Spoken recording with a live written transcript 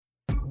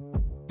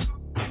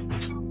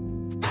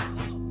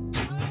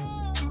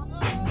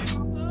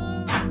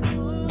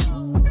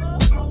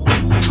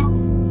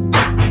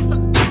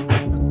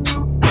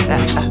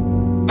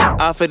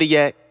off of the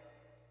yak.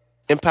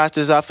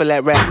 Imposters off of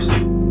like raps.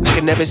 I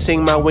can never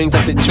sing my wings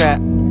up the trap.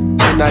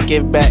 And I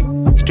give back.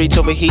 Streets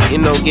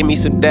overheating, don't give me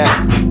some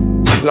dap.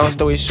 Long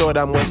story short,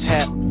 I'm what's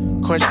hap.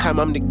 Crunch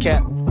time, I'm the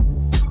cap.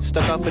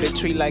 Stuck off of the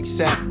tree like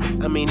sap.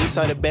 I mean, he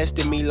saw the best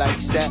in me like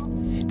sap.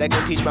 That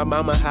gon' teach my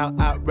mama how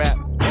I rap.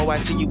 Oh, I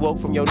see you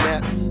woke from your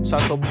nap.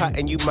 Sauce so pot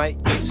and you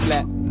might get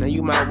slapped. Now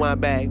you might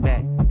want bag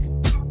back.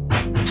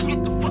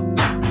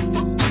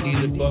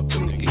 He's a buffer,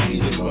 nigga.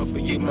 He's a buffer.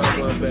 You might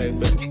want bag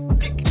back.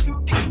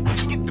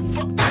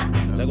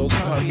 Like go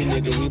coffee,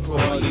 nigga. We pour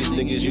all these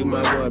niggas. You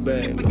might want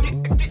bag back.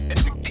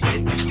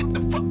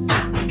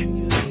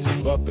 He's a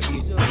buffer.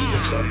 He's a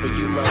buffer.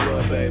 You might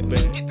want bag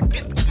back.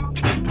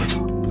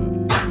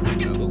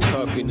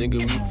 Coffee, nigga,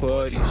 we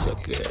party,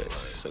 suck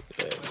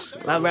ass.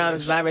 My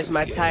rhymes virus,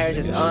 my tires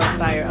is on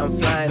fire. I'm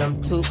flying,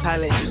 I'm two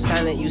pilots. You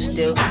silent, you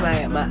still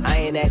client. My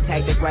iron, that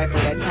tactic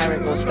rifle, that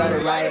tyrant gon' start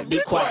a riot.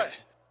 Be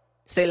quiet.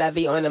 Say la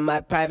vie on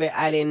my private,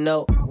 I didn't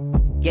know.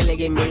 Get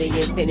like a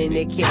million, pinning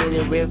it, killing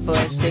the rib for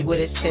a sig with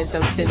a sense.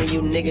 I'm sending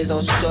you niggas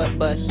on short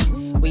bus.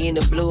 We in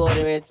the blue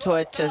ordering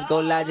torches. Go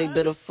Logic,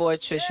 build a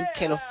fortress. You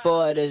can't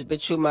afford us,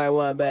 but you might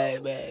want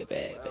bag. Like,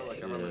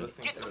 I remember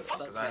listening to it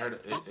because I heard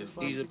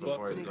it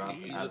before it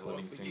dropped as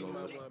living single.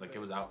 Like, it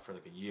was out for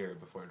like a year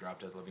before it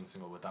dropped as living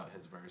single without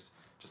his verse,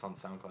 just on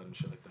SoundCloud and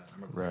shit like that. I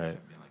remember listening to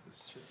it being like,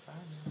 this shit's fine,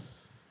 man.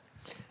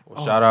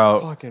 Well, shout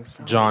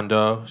out John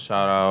Doe.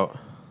 Shout out,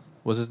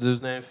 what's this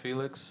dude's name?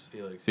 Felix?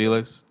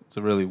 Felix. It's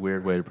a really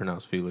weird way to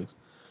pronounce Felix.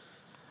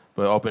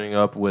 But opening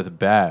up with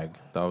Bag.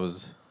 That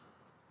was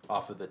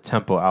off of the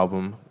Tempo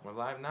album. We're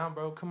live now,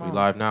 bro. Come on. We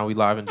live now. We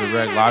live and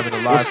direct. Live and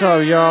alive. What's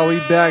up, y'all? We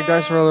back.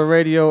 Dice Roller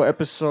Radio,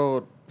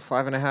 episode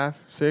 5.5,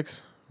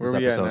 6. Where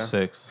we episode at now?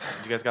 6.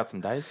 You guys got some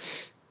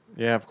dice?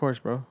 Yeah, of course,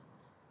 bro.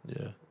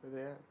 Yeah. Where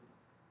they at?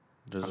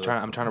 There's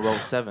I'm trying to roll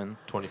 7.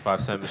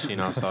 25-cent machine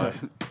outside.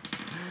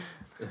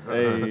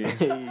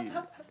 Hey.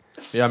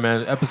 Yeah,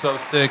 man.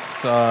 Episode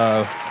 6.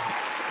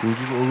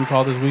 What we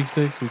call this? Week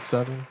 6? Week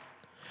 7?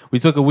 We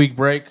took a week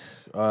break.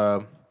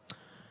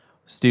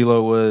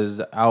 Stilo was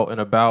out and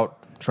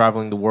about,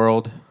 traveling the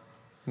world.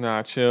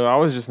 Nah, chill. I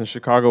was just in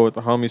Chicago with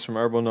the homies from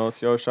Herbal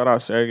Notes. Yo, shout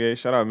out Sergey.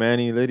 Shout out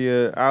Manny,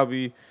 Lydia,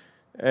 Albie.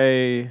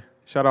 Hey,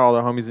 shout out all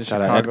the homies in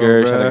Shout Chicago. out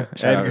Edgar.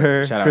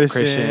 Edgar. Shout out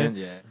Christian.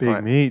 Yeah.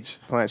 Big Meech.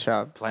 Plant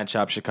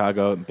Shop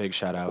Chicago. Big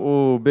shout out.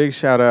 Ooh, big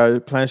shout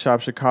out. Plant Shop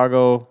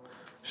Chicago.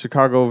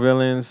 Chicago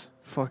Villains.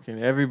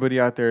 Fucking everybody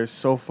out there is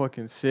so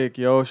fucking sick.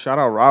 Yo, shout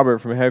out Robert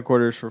from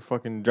headquarters for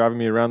fucking driving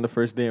me around the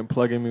first day and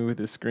plugging me with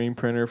his screen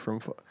printer from...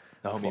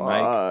 The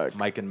homie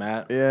Mike and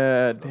Matt.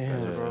 Yeah, those damn,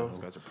 guys are, bro. Those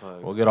guys are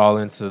plugs. We'll get all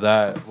into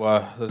that.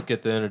 Well, let's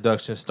get the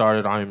introduction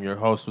started. I am your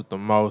host with the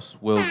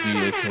most, Will B,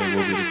 a.k.a.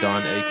 Will Be the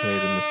Don, a.k.a.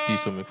 the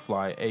Mestizo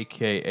McFly,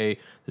 a.k.a.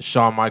 the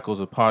Shawn Michaels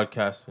of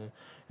podcasting.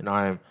 And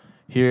I am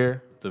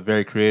here, the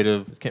very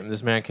creative.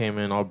 This man came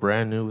in all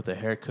brand new with a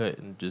haircut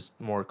and just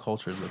more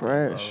culture.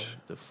 Fresh.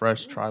 The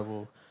fresh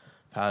tribal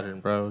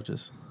pattern, bro.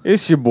 Just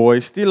It's your boy,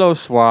 Stilo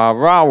Suave,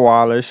 Raw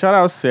Waller. Shout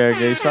out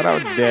Sergey. Shout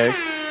out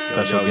Dex.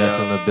 special guest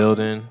in the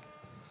building.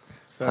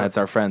 Plants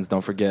our friends,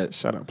 don't forget.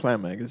 Shout out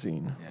Plant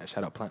Magazine. Yeah,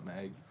 shout out Plant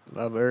Mag.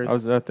 Love Earth. I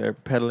was out there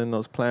peddling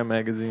those Plant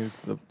Magazines,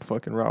 the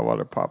fucking Raw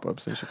Water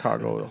pop-ups in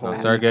Chicago. The whole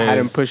Sergey. I had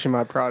him pushing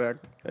my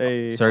product.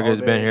 Hey, Sergey's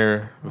all been day.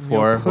 here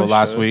before. Yo, Well,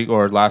 last push week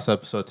or last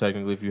episode,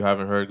 technically. If you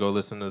haven't heard, go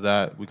listen to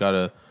that. We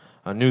got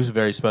a new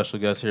very special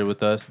guest here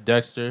with us,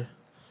 Dexter.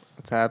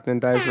 What's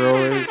happening, Dice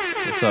Rollers?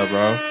 What's up,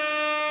 bro?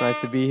 It's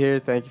nice to be here.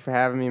 Thank you for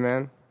having me,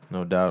 man.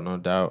 No doubt, no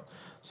doubt.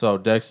 So,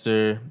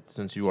 Dexter,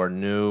 since you are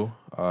new,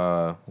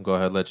 go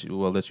ahead.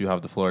 We'll let you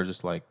have the floor.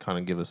 Just like kind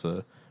of give us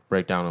a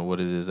breakdown of what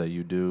it is that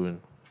you do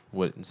and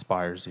what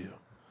inspires you.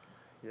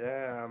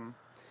 Yeah,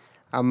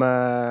 I'm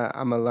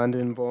a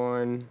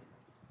London-born,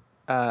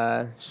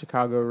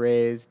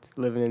 Chicago-raised,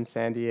 living in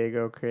San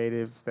Diego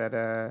creative.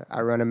 That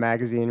I run a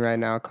magazine right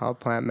now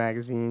called Plant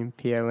Magazine,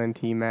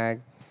 PLNT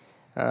Mag.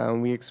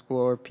 We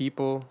explore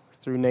people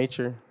through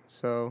nature.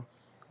 So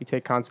we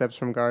take concepts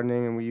from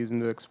gardening and we use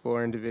them to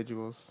explore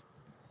individuals.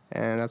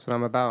 And that's what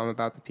I'm about. I'm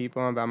about the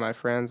people. I'm about my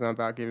friends. I'm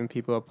about giving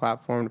people a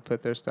platform to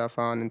put their stuff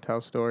on and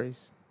tell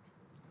stories.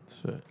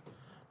 Shit.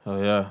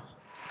 Oh yeah.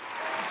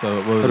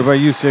 So what about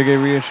you, Sergey?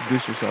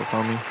 Reintroduce yourself,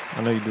 homie.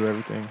 I know you do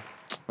everything.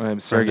 My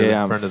name's Sergey.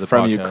 I'm friend of the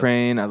from podcast.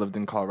 Ukraine. I lived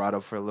in Colorado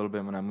for a little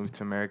bit when I moved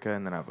to America,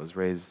 and then I was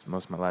raised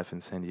most of my life in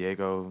San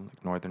Diego,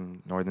 like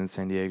northern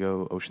San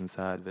Diego,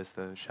 Oceanside,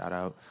 Vista, shout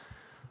out.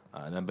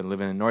 And I've been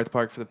living in North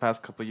Park for the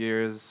past couple of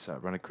years. I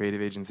run a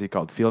creative agency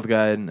called Field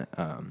Guide.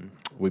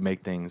 We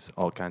make things,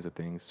 all kinds of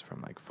things,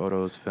 from like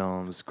photos,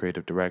 films,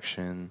 creative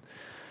direction.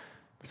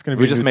 It's gonna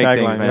be We a just new make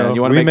tagline, things, man. yo.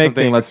 You want to We make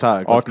something? things, Let's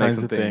talk. All Let's make kinds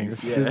some of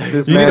things.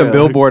 This You need a man-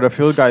 billboard, a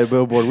Field Guide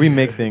billboard. We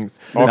make things.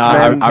 All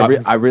kinds of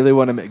things. I really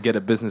want to get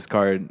a business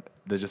card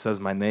that just says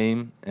my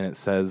name and it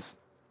says,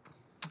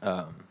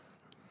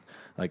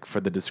 like for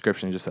the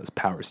description, it just says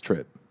Power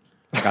Strip.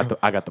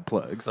 I got the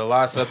plugs. the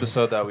last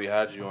episode that we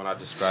had you on, I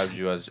described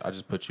you as I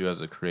just put you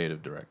as a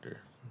creative director.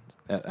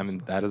 I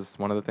mean, that is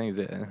one of the things.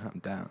 Yeah, I'm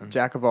down.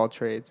 Jack of all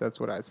trades, that's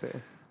what I say.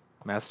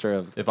 Master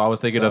of If I was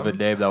thinking of a some.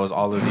 name that was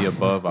all of the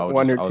above, I would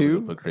One just, or I was two?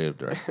 gonna put creative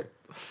director.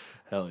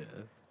 Hell yeah.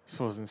 This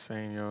was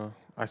insane, yo.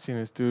 I seen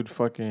this dude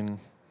fucking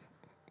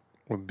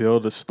would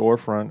build a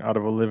storefront out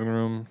of a living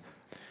room.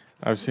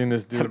 I've seen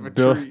this dude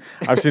build.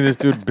 I've seen this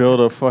dude build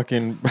a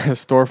fucking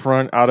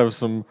storefront out of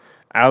some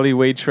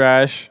alleyway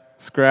trash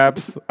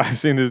scraps. I've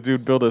seen this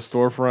dude build a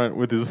storefront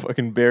with his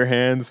fucking bare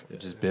hands. You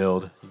just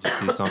build. You just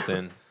see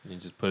something. You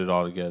just put it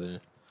all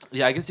together.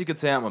 Yeah, I guess you could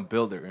say I'm a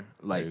builder,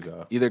 you like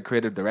go. either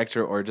creative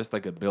director or just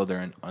like a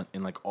builder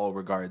in like all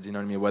regards. You know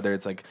what I mean? Whether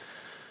it's like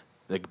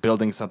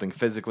building something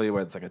physically,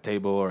 whether it's like a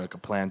table or like a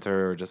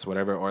planter or just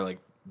whatever, or like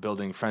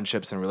building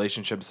friendships and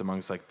relationships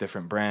amongst like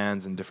different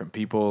brands and different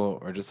people,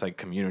 or just like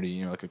community.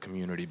 You know, like a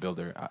community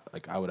builder.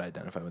 I would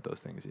identify with those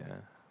things. Yeah,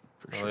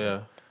 for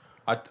sure.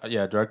 Oh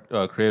yeah,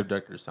 creative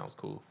director sounds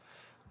cool.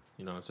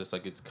 You know, it's just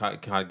like it kind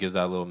of gives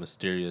that little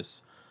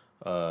mysterious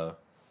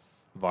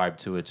vibe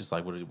to it. Just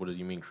like what do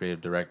you mean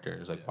creative director?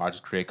 It's like, well, I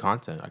just create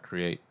content. I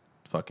create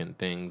fucking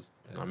things.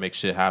 I make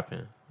shit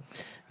happen.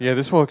 Yeah,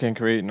 this fool can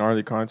create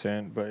gnarly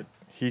content, but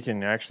he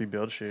can actually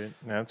build shit.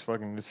 And that's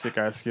fucking a sick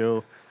ass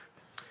skill.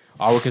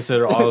 I would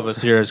consider all of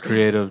us here as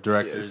creative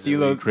directors. Yeah,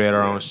 We Stilo's- create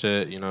our own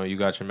shit. You know, you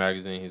got your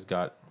magazine. He's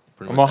got.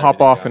 I'm gonna hop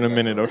off in a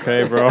minute,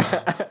 okay, bro?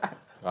 Got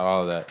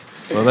all of that.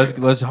 Well,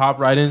 let's hop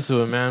right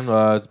into it, man.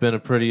 It's been a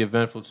pretty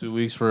eventful 2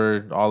 weeks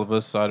for all of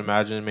us. I'd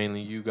imagine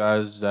mainly you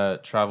guys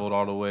that traveled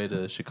all the way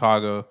to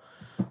Chicago.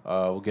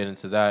 We'll get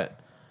into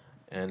that,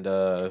 and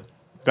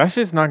That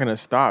shit's not gonna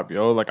stop,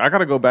 yo. Like I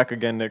gotta go back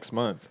again next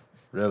month.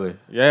 really,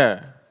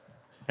 Yeah.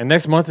 And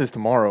next month is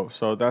tomorrow,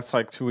 so that's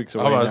like 2 weeks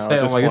away I'm now. about to say, at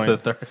I'm this like, point.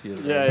 it's the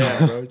 30th.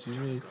 Yeah. Bro, what you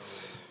mean?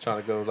 Trying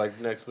to go like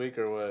next week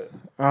or what?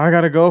 I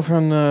gotta go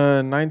from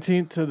the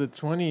 19th to the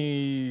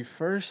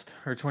 21st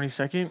or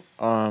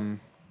 22nd.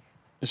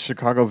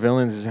 Chicago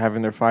Villains is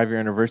having their 5-year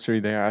anniversary.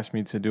 They asked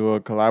me to do a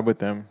collab with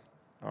them,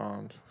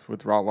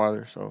 with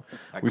Rottweiler. So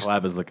That We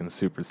collab is looking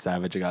super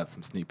savage. I got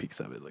some sneak peeks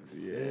of it. Looks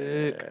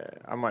sick.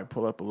 I might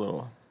pull up a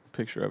little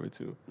picture of it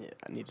too. Yeah,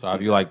 I need to So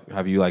see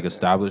have you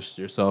established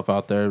yourself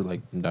out there,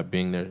 like that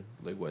being there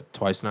like what,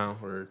 twice now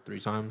or 3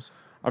 times?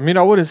 I mean,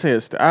 I wouldn't say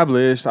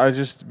established. I've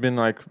just been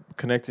like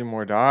connecting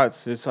more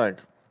dots. It's like,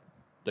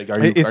 Like, are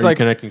you It's like-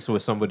 connecting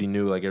with somebody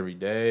new like every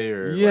day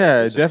or? yeah,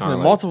 like, it's just kinda definitely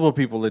like- multiple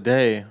people a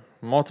day,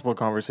 multiple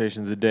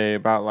conversations a day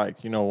about like,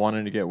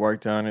 wanting to get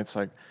work done. It's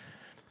like,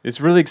 it's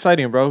really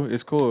exciting, bro.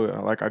 It's cool.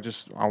 Like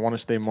I want to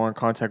stay more in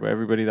contact with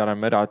everybody that I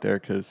met out there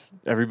because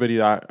everybody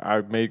that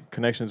I made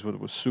connections with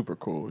was super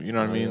cool. You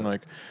know what I mean? yeah.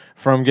 Like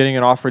from getting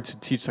an offer to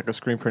teach like a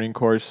screen printing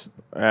course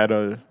at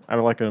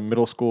like a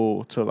middle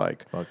school to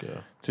like Fuck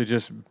yeah. to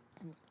just,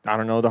 I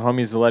don't know, the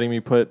homies letting me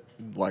put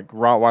like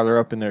Rottweiler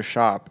up in their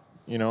shop,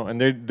 and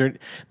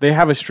they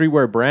have a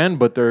streetwear brand,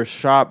 but their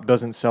shop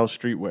doesn't sell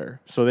streetwear.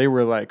 So they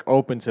were like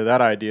open to that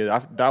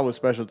idea. That was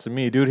special to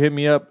me. Dude hit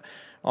me up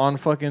on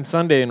fucking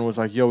Sunday and was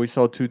like, yo, we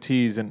sold 2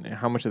 tees and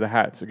how much are the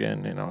hats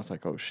again? And I was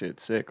like, oh shit,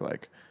 sick.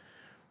 Like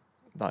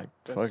That's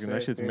fucking that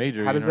sick, shit's dude.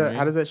 major. How you does know that what I How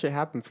mean? does that shit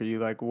happen for you?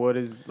 Like, what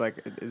is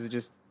like? Is it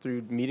just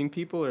through meeting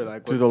people or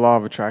like Through the law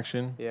of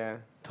attraction. Yeah,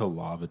 The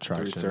law of Through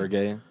attraction.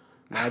 Sergey.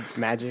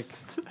 magic.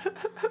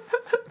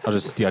 I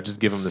just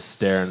give them the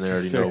stare and they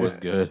already know what's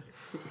good.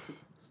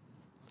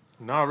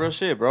 No, real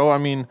shit, bro. I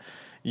mean,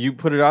 you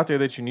put it out there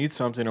that you need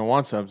something or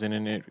want something,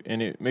 and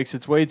it makes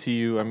its way to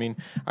you. I mean,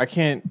 I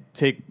can't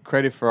take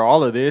credit for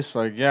all of this.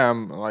 Like, yeah,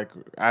 I'm like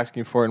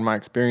asking for it in my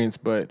experience,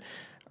 but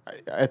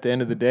at the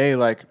end of the day,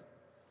 like,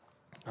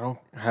 I don't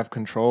have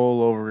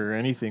control over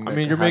anything. I that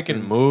mean, you're making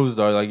happens. moves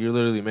though. Like you're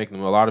literally making.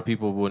 A lot of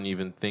people wouldn't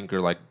even think or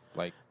like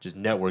just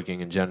networking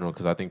in general.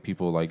 Because I think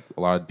people like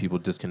a lot of people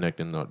disconnect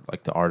in the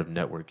art of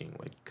networking.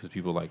 Like because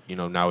people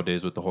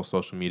nowadays with the whole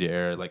social media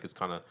era, like it's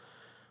kind of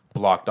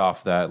blocked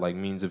off that like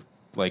means of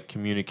like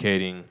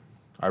communicating.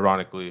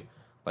 Ironically,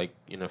 like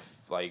in a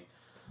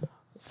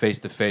face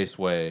to face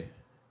way,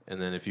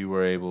 and then if you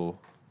were able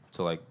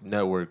to like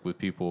network with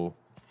people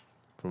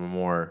from a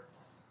more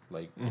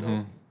like you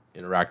know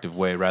interactive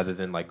way rather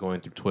than like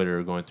going through Twitter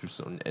or going through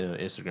some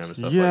Instagram and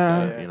stuff Yeah.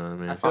 like that. You know what I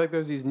mean? I feel like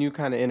there's these new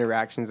kind of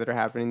interactions that are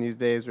happening these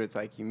days where it's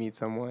like you meet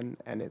someone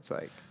and it's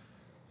like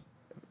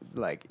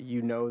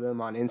you know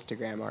them on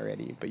Instagram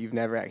already, but you've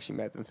never actually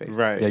met them face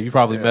to Right. Yeah, face. you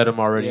probably met him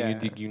already. Yeah. You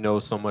think you know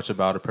so much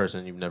about a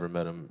person you've never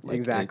met him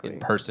Exactly. in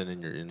person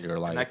in your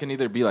life. And that can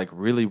either be like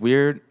really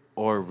weird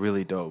or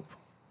really dope.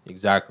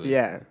 Exactly.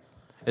 Yeah,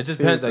 It just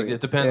depends. Like Seriously.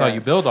 it depends how Yeah.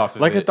 you build off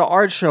of Like it. at the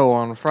art show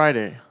on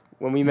Friday.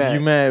 when we met. You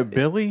met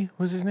Billy?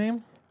 What's his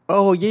name?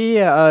 Oh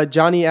yeah,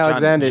 Johnny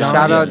Alexander. Johnny.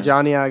 Shout out Yeah.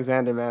 Johnny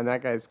Alexander, man.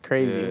 That guy's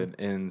crazy. Dude,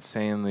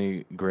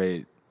 insanely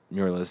great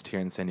muralist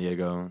here in San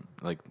Diego.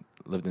 Like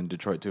lived in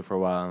Detroit too for a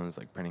while and was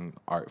like printing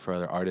art for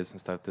other artists and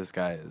stuff. This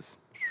guy is.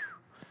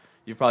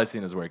 You've probably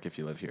seen his work if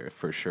you live here.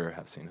 For sure,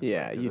 have seen his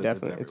Yeah, work. 'cause you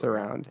definitely. It's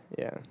everywhere. around.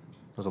 Yeah.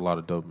 There's a lot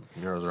of dope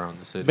murals around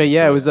the city. But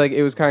yeah, too.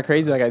 it was kind of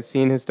crazy. Like I'd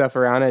seen his stuff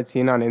around. I'd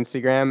seen it on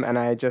Instagram, and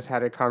I just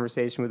had a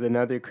conversation with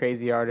another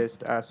crazy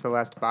artist,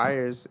 Celeste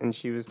Byers, and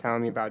she was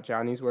telling me about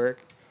Johnny's work.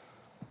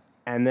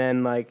 And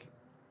then like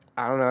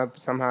I don't know.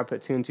 Somehow I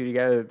put two and two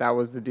together. That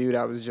was the dude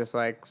I was just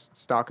like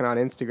stalking on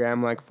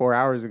Instagram like 4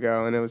 hours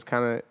ago, and it was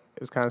kind of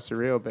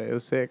surreal, but it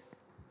was sick.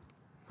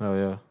 Oh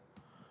yeah.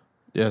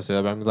 Yeah, so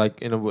I mean,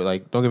 like in a way,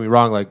 like don't get me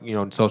wrong, like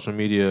social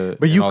media.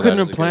 But and you all couldn't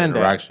that is have a good planned that.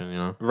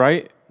 interaction,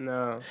 Right?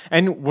 No.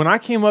 And when I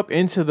came up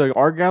into the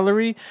art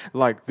gallery,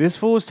 like this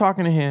fool was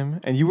talking to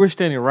him, and you were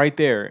standing right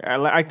there,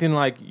 acting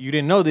like you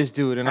didn't know this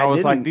dude. And I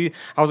was like,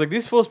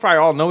 these fools probably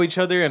all know each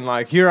other, and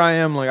like here I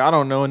am, like I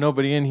don't know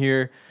nobody in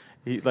here.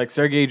 Like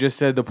Sergey just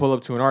said, to pull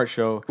up to an art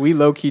show. We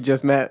low key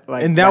just met,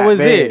 like, and that was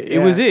day. it. It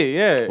was it.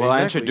 Yeah. Well, I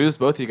exactly. introduced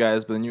both you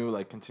guys, but then you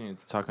like continued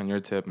to talk on your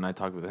tip, and I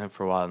talked with him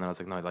for a while, and then I was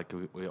like, no, like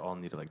we all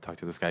need to like talk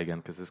to this guy again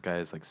because this guy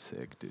is like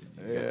sick, dude.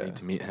 You guys need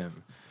to meet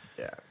him.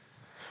 Yeah.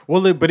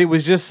 Well, but it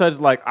was just such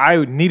like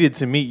I needed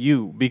to meet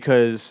you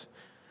because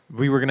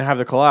we were gonna have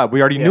the collab. We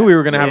already knew we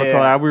were gonna have a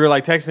collab. We were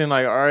like texting,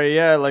 like, all right,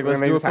 yeah, like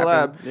let's do a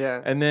collab.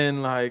 Yeah. And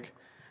then like,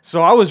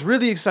 so I was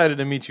really excited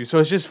to meet you. So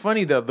it's just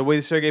funny the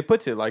way Sergey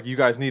puts it. Like, you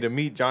guys need to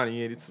meet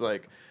Johnny, and it's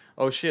like,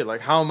 oh shit,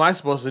 like how am I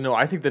supposed to know?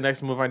 I think the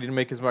next move I need to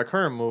make is my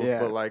current move. Yeah.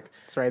 But like,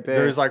 It's right there.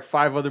 there's like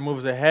 5 other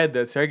moves ahead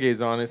that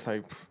Sergey's on. It's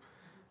like,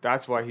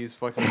 that's why he's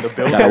fucking the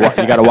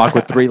builder. You gotta walk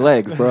with 3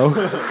 legs, bro.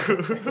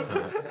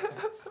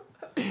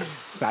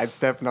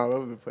 Sidestepping all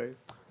over the place.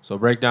 So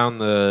break down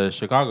the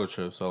Chicago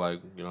trip. So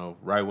like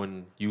right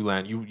when you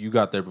land, you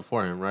got there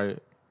before him, right?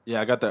 Yeah,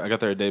 I got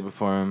there a day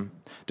before him.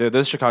 Dude,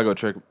 this Chicago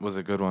trip was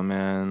a good one,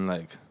 man.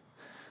 Like,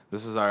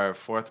 this is our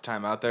 4th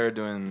time out there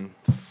doing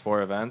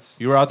 4 events.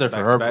 You were out there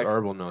for back-to-back.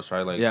 Herbal Notes,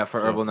 right? Like Yeah, for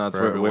so Herbal Nuts.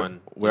 for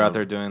everyone, We're out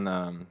there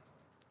doing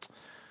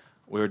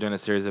we were doing a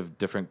series of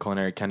different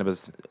culinary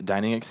cannabis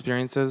dining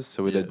experiences.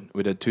 So we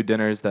did 2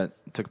 dinners that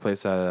took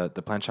place at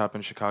the Plant Shop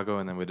in Chicago,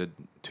 and then we did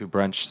 2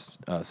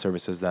 brunch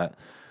services that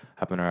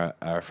happened at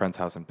our friend's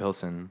house in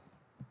Pilsen.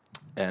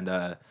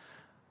 And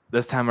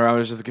this time around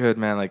was just good,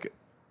 man.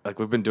 Like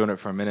we've been doing it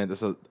for a minute.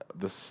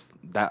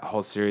 That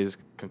whole series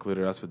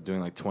concluded us with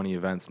doing like 20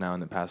 events now in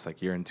the past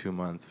like year and 2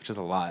 months, which is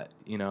a lot,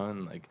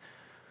 and like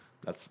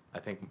that's I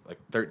think like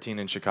 13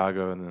 in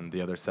Chicago and then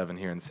the other 7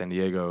 here in San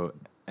Diego.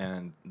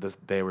 And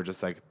they were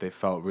just like, they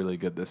felt really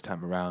good this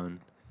time around,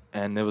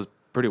 and it was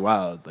pretty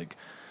wild. Like,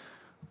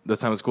 this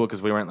time was cool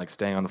because we weren't like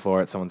staying on the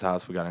floor at someone's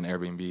house. We got an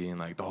Airbnb, and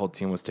like the whole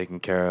team was taken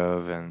care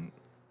of, and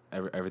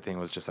everything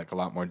was just like a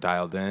lot more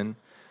dialed in.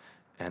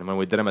 And when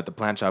we did them at the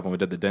Plant Shop and we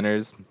did the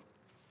dinners,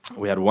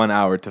 we had 1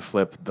 hour to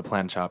flip the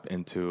Plant Shop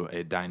into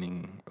a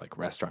dining like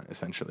restaurant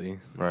essentially.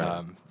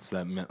 Right. So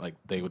that meant like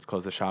they would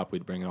close the shop,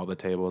 we'd bring in all the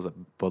tables,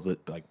 build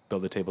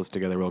the tables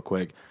together real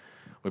quick.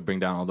 We'd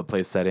bring down all the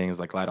place settings,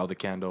 like light all the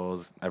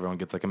candles. Everyone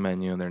gets like a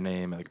menu and their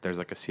name. Like there's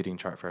like a seating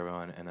chart for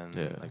everyone, and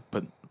then like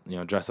put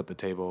dress up the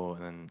table.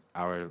 And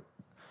then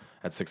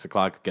at 6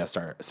 o'clock, guests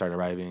start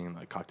arriving, and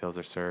like cocktails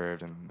are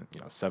served, and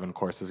 7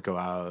 courses go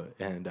out,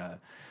 and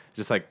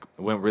just like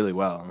went really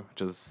well,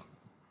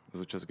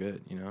 which was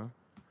good.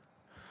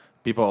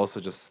 People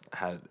also just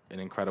had an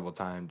incredible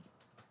time.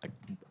 Like,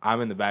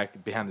 I'm in the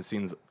back behind the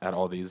scenes at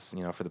all these,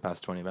 for the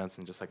past 20 events,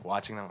 and just like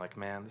watching them, like,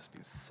 man, this would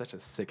be such a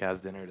sick ass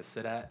dinner to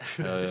sit at.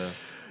 Oh yeah.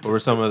 What were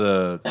some of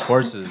the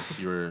courses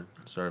you were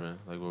serving?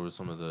 Like, what were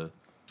some of the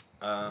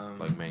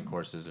like main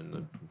courses and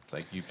the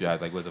like you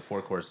had was it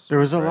 4 courses? There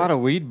was a lot of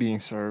weed being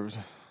served.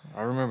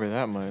 I remember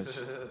that much.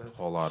 A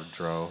whole lot of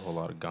dro, a whole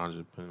lot of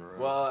ganja.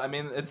 Well, I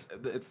mean, it's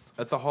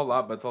a whole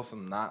lot, but it's also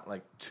not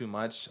like too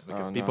much.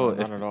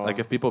 Like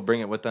if people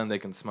bring it with them, they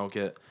can smoke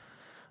it.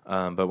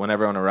 But when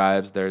everyone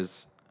arrives,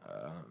 there's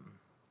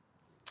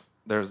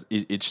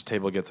each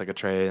table gets like a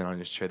tray, and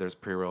on each tray there's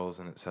pre-rolls,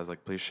 and it says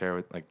like please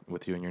share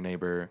with you and your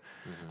neighbor.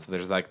 Mm-hmm. So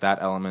there's like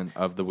that element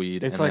of the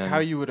weed. It's like how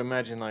you would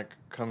imagine like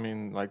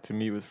coming like to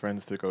meet with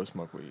friends to go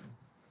smoke weed.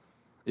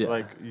 Yeah,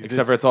 like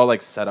except for it's all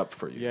like set up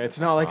for you. Yeah, it's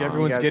not like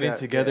everyone's getting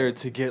together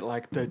to get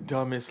like the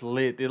dumbest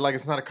lit.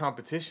 It's not a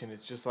competition.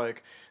 It's just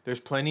like there's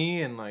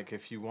plenty, and like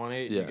if you want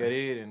it, you get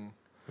it, and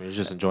you're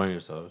just enjoying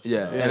yourselves.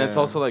 Yeah, and it's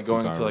also like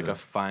going to like a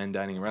fine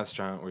dining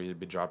restaurant where you'd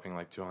be dropping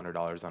like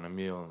 $200 on a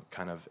meal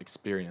kind of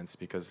experience,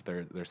 because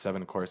they're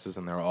 7 courses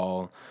and they're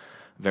all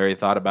very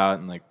thought about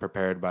and like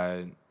prepared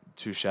by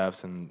 2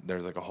 chefs, and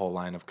there's like a whole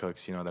line of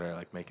cooks, that are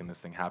like making this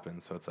thing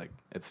happen. So it's like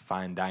it's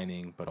fine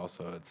dining, but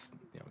also it's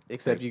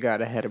except you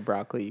got a head of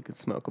broccoli, you could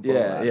smoke a bowl.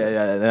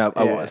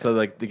 Yeah. So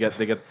like they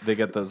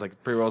get those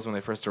like pre-rolls when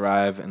they first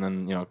arrive, and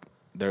then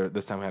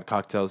this time we had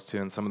cocktails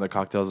too, and some of the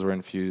cocktails were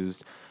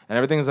infused, and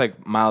everything's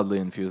like mildly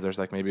infused. There's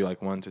like maybe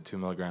like 1 to 2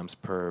 milligrams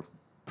per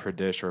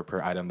dish or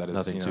per item that is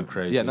nothing too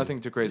crazy. Yeah,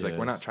 nothing too crazy. Yes. Like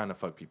we're not trying to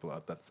fuck people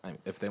up.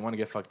 If they want to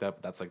get fucked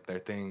up, that's like their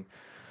thing,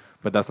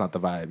 but that's not the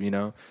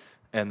vibe,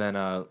 And then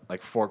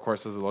like 4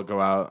 courses will go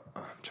out.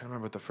 I'm trying to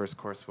remember what the first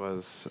course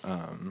was.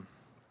 I'm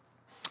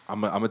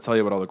gonna tell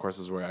you what all the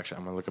courses were. Actually,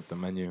 I'm gonna look up the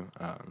menu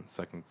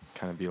so I can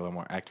kind of be a little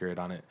more accurate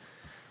on it.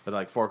 But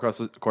like 4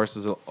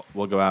 courses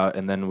will go out,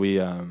 and then we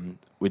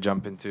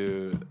jump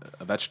into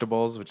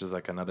vegetables, which is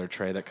like another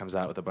tray that comes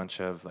out with a bunch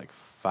of like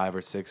 5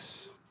 or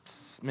 6,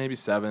 maybe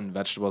 7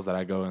 vegetables that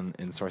I go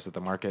and source at the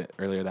market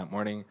earlier that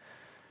morning.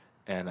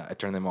 and I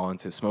turn them all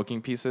into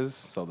smoking pieces.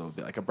 So there'll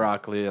be like a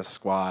broccoli, a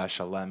squash,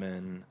 a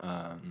lemon.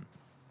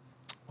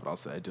 What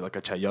else did I do? Like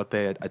a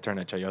chayote. I turn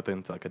a chayote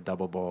into like a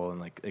double bowl, and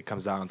like it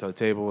comes down onto a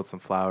table with some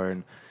flour,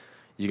 and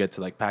you get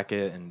to like pack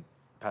it and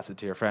pass it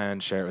to your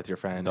friend, share it with your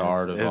friend. The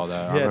art of all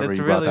that. Yeah, I remember it's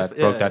you really,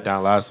 broke that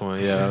down last one.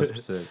 Yeah, that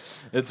was sick.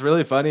 It's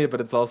really funny, but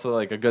it's also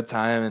like a good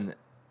time,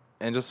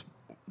 and just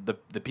the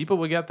people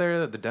we get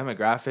there, the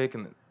demographic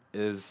and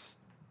is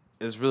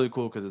really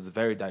cool because it's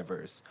very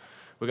diverse.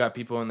 We got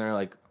people in their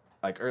like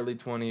early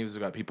 20s, we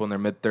got people in their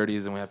mid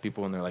 30s, and we have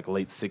people in their like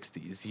late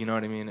 60s. You know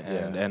what I mean?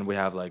 And we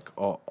have like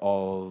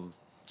all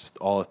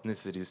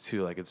ethnicities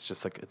too. Like it's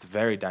just like it's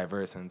very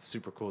diverse, and it's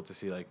super cool to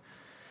see. Like,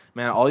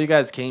 man, all you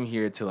guys came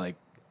here to like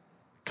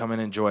come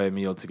and enjoy a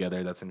meal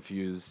together that's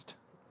infused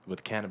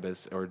with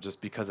cannabis, or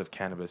just because of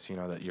cannabis, you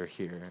know, that you're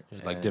here.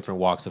 Like different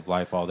walks of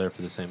life, all there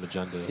for the same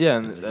agenda. Yeah,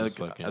 and they're just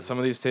like, fucking- at some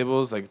of these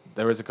tables, like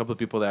there was a couple of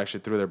people that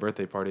actually threw their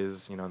birthday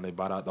parties, you know, and they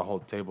bought out the whole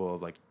table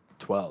of like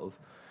 12.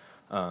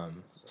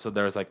 So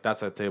there was like,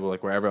 that's a table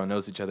like where everyone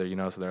knows each other, you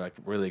know, so they're like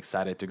really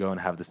excited to go and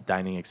have this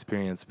dining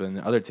experience. But in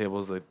the other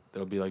tables, like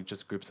there'll be like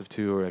just groups of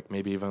 2 or like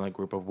maybe even like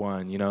group of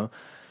 1, you know,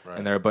 Right.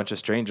 and they're a bunch of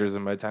strangers,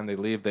 and by the time they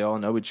leave, they all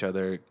know each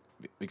other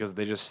because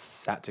they just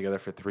sat together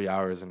for 3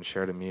 hours and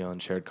shared a meal and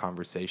shared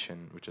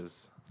conversation, which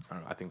is, I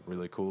don't know, I think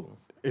really cool.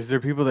 Is there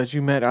people that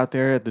you met out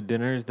there at the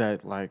dinners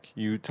that like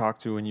you talk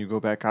to when you go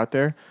back out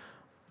there?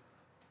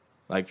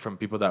 Like from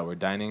people that were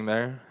dining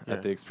there Yeah.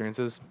 at the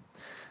experiences?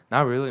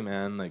 Not really,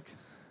 man. Like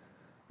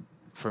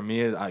for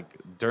me, like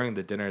during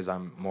the dinners,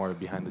 I'm more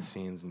behind the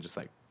scenes and just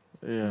like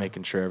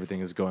making sure everything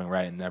is going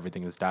right and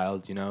everything is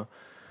dialed, you know,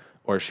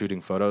 or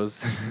shooting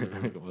photos.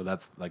 Well,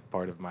 that's like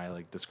part of my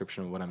like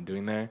description of what I'm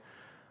doing there.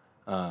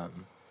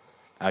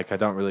 Like I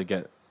don't really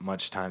get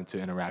much time to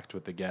interact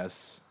with the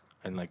guests,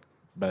 and like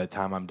by the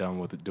time I'm done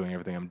with doing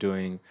everything I'm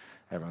doing,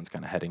 everyone's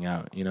kind of heading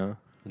out, you know.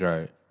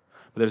 Right.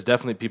 But there's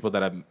definitely people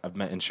that I've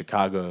met in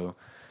Chicago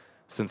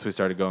since we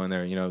started going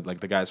there. You know, like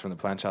the guys from the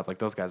plant shop, like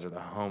those guys are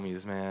the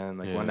homies, man.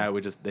 Like one night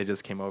they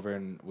just came over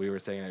and we were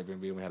staying at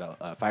Airbnb and we had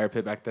a fire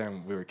pit back there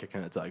and we were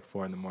kicking it till like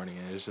 4 a.m. and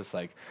it was just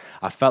like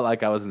I felt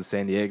like I was in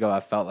San Diego. I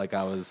felt like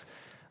I was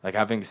like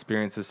having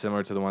experiences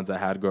similar to the ones I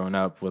had growing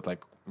up with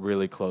like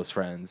really close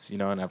friends, you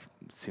know. And I've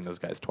seen those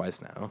guys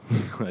twice now.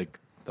 Like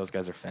those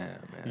guys are fam,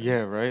 man.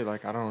 Yeah, right.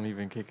 Like I don't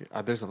even kick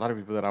it. There's a lot of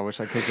people that I wish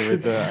I kicked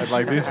it with.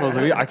 Like these supposed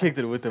to be. I kicked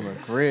it with them a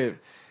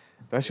grip.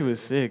 That shit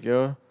was sick,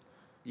 yo.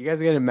 You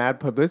guys are getting mad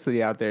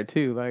publicity out there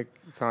too. Like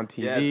it's on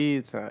TV. Yeah.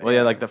 It's on, Well,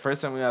 yeah, like the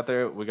first time we got out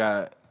there, we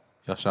got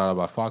Y'all shout out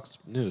by Fox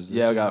News.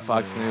 Yeah, we didn't got you?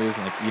 Fox News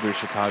and like Eaters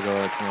Chicago,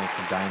 like you know,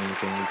 some dining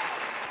things.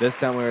 This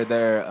time we were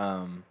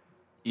there,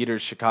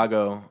 Eaters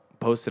Chicago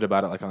posted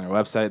about it like on their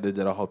website. They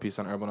did a whole piece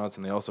on Herbal Notes,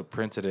 and they also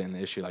printed it in the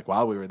issue like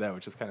while we were there,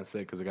 which is kind of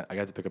sick because I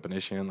got to pick up an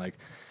issue and like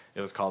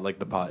it was called like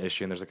the pot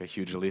issue, and there's like a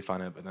huge leaf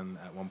on it. But then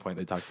at one point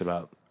they talked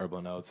about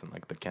Herbal Notes and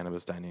like the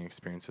cannabis dining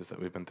experiences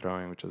that we've been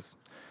throwing, which is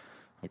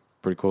like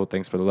pretty cool.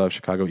 Thanks for the love,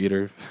 Chicago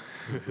Eater.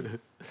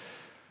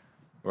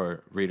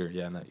 Or Reader,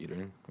 yeah, not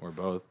Eater, or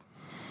both.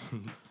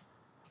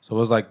 So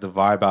what's like the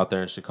vibe out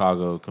there in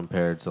Chicago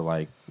compared to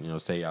like, you know,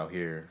 say out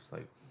here? It's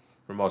like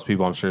for most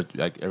people, I'm sure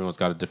like everyone's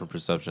got a different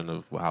perception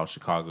of how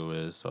Chicago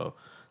is. So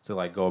to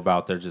like go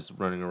about there just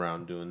running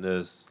around doing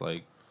this,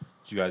 like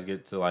did you guys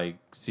get to like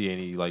see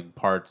any like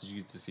parts? Did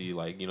you get to see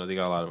like, you know, they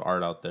got a lot of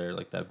art out there,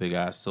 like that big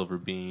ass silver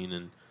bean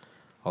and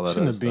all that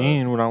Seen other the stuff.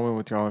 bean when I went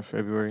with y'all in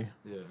February.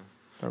 Yeah.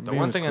 That The bean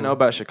one was thing I cool. know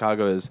about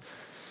Chicago is,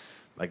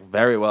 like,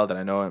 very well that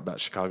I know about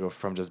Chicago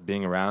from just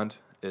being around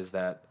is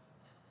that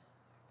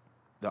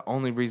the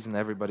only reason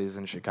everybody's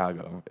in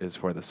Chicago is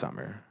for the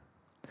summer.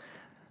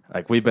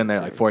 Like, we've been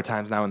there like 4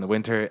 times now in the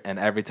winter, and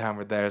every time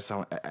we're there,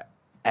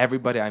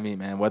 everybody I meet,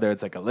 man, whether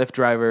it's like a Lyft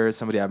driver,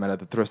 somebody I met at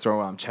the thrift store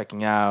while I'm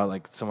checking out,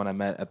 like someone I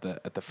met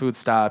at the food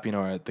stop, you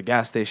know, or at the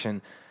gas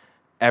station,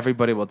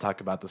 everybody will talk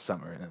about the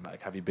summer. And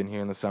like, have you been here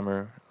in the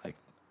summer? Like,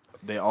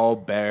 they all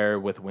bear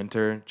with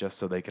winter just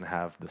so they can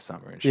have the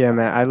summer in Chicago. Yeah,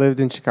 man. I lived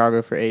in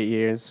Chicago for 8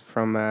 years,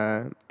 from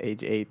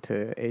age 8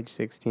 to age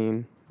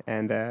 16,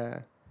 and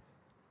that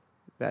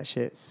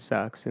shit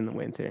sucks in the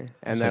winter.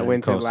 And So that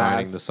winter co-signing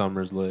lasts. the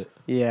summer's lit.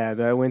 Yeah,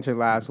 the winter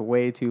lasts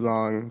way too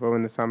long. But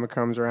when the summer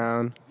comes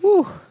around,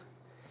 whew,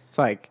 it's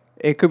like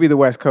it could be the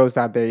West Coast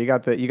out there. You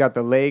got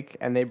the lake,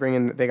 and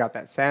they got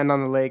that sand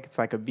on the lake. It's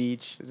like a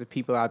beach. There's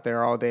people out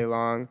there all day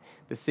long.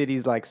 The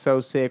city's like so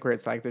sick where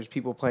it's like there's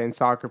people playing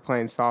soccer,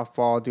 playing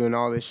softball, doing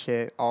all this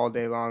shit all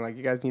day long. Like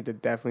you guys need to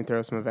definitely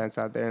throw some events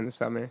out there in the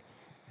summer.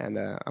 And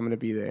I'm gonna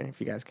be there if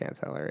you guys can't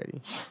tell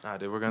already.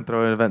 Dude, we're gonna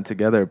throw an event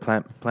together.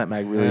 Plant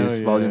Mag release,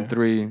 yeah. Volume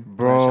 3,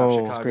 Bro, Plant Shop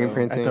Chicago. screen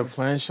print. At the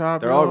plant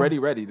shop, They're yo? already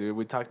ready, dude.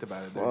 We talked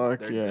about it. Fuck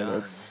They're yeah, done.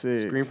 that's sick.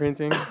 Screen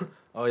printing.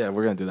 Oh yeah,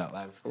 we're gonna do that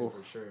live too,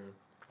 for sure.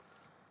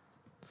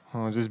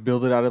 Oh, just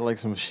build it out of like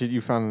some shit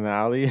you found in the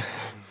alley.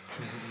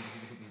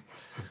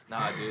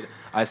 Nah, dude.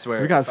 I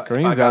swear. We got if I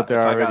screens got- out there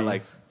if I already. got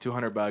like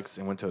 $200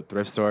 and went to a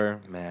thrift store,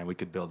 man, we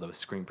could build a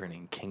screen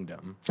printing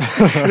kingdom.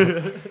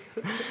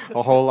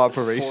 A whole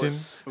operation.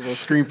 A little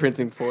screen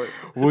printing fort.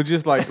 We'll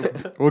just like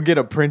we'll get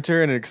a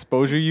printer and an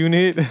exposure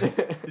unit.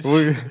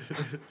 We'll-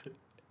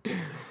 Oh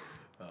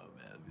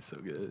man, it'd be so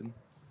good.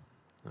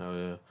 Oh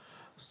yeah.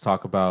 Let's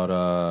talk about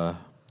the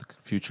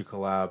future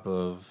collab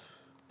of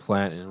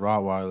Plant and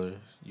Rottweiler.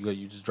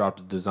 You just dropped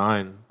a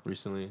design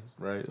recently,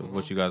 right? Of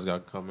what you guys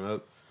got coming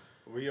up.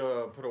 We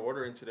put an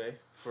order in today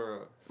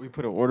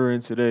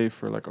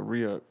for like a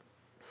re-up.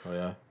 Oh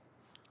yeah.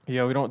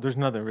 Yeah, we don't. There's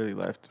nothing really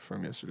left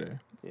from yesterday.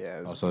 Yeah.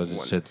 it was Also, just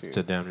one shit or two.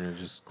 to down here,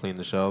 just clean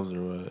the shelves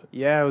or what?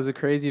 Yeah, it was a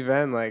crazy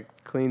event, like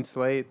Clean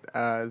Slate.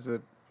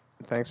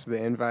 Thanks for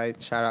the invite.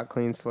 Shout out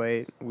Clean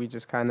Slate. We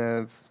just kind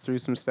of threw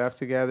some stuff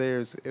together.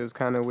 It was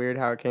kind of weird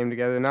how it came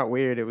together. Not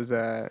weird. It was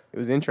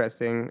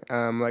interesting.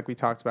 Like we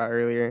talked about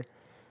earlier,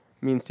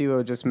 me and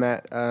Stilo just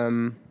met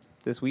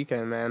this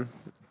weekend, man.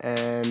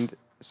 And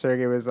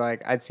Sergey was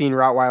like, I'd seen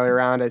Rottweiler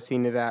around. I'd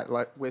seen it at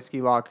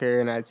Whiskey Locker,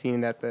 and I'd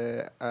seen it at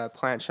the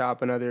Plant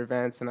Shop and other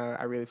events, and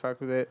I really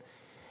fucked with it.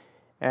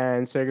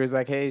 And Sergey was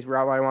like, hey,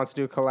 Rottweiler wants to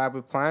do a collab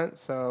with Plant,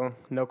 so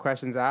no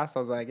questions asked.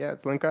 I was like, yeah,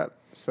 let's link up.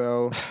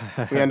 So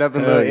we end up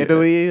in Little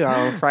Italy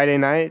on Friday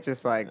night,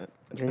 just like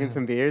drinking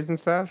some beers and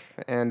stuff.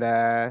 And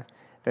the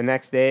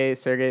next day,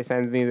 Sergey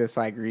sends me this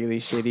like really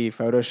shitty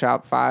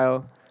Photoshop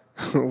file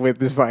with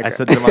this like. I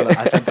sent them on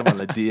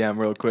the DM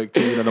real quick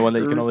too. You know, the one that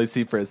you can only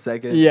see for a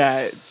second. Yeah,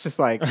 it's just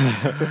like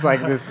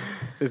this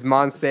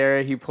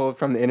Monstera he pulled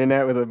from the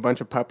internet with a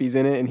bunch of puppies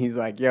in it, and he's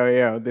like,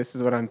 yo, this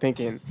is what I'm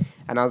thinking.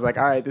 And I was like,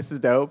 all right, this is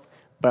dope.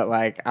 But,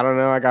 like, I don't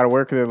know, I got to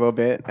work with it a little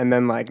bit. And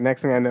then, like,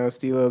 next thing I know,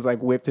 Stilo's, like,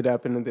 whipped it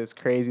up into this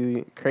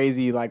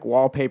crazy, like,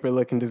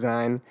 wallpaper-looking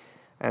design.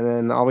 And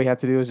then all we had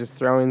to do was just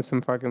throw in some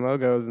fucking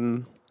logos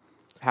and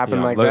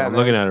happened like that. I'm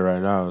looking at it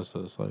right now, so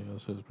it's like,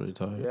 this is pretty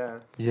tight. Yeah.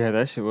 Yeah,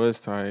 that shit was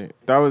tight.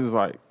 That was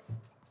like,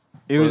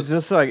 it was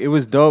just like, it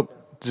was dope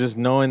just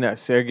knowing that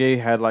Sergey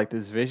had, like,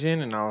 this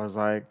vision. And I was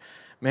like,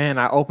 man,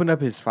 I opened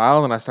up his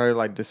file and I started,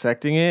 like,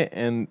 dissecting it.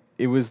 And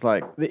it was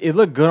like, it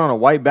looked good on a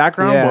white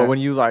background, Yeah. but when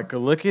you like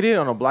look at it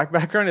on a black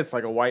background, it's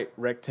like a white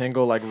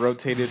rectangle, like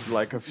rotated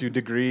like a few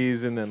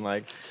degrees, and then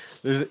like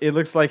it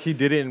looks like he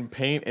did it in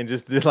paint and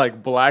just did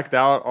like blacked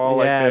out all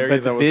like the area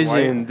but that was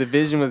white. the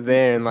vision was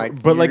there, and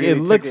like, But you like really it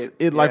took looks,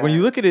 it like when yeah.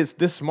 you look at it, it's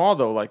this small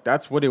though. Like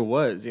that's what it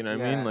was, you know what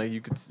I Yeah. mean? Like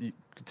you could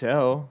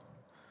tell.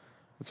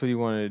 That's what he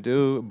wanted to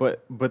do,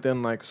 but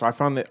then like so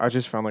I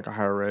just found like a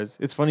higher res.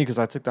 It's funny because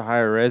I took the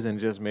higher res and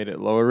just made it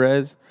lower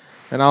res,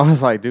 and I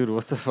was like, dude,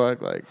 what the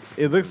fuck? Like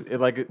it looks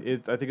I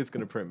think it's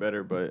gonna print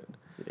better, but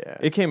Yeah.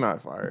 it came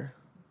out fire.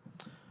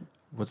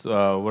 What's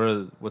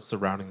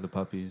surrounding the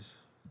puppies?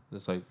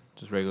 It's like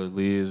just regular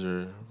leaves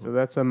or So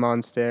that's a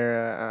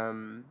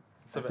Monstera.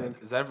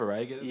 Is that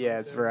variegated? Yeah,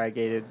 it's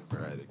variegated.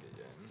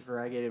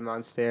 Variegated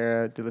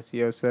Monstera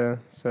deliciosa.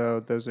 So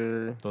those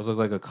look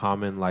like a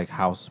common like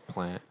house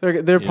plant. they're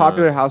You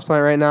popular know.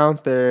 houseplant right now.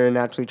 They're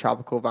naturally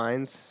tropical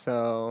vines.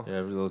 So Yeah,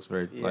 it really looks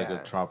very like a Yeah.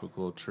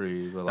 tropical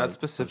tree. But That like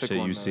specific shit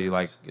one you see is-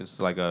 like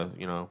it's like a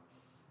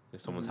like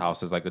someone's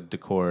house is like a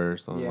decor or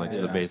something like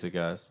just a Yeah. basic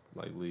ass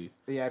like leaf.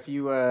 yeah, if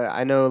you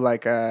I know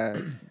like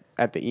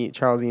at the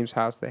Charles Eames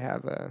house they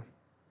have a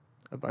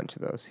bunch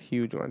of those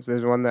huge ones.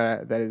 There's one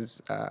that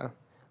is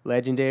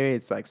legendary.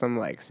 It's like something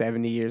like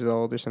 70 years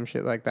old or some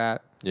shit like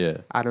that. Yeah.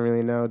 I don't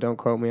really know. Don't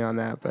quote me on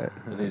that, but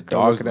And these go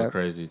dogs look it look up.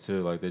 crazy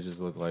too. Like they just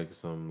look like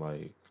some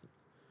like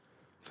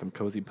Some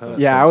cozy pup.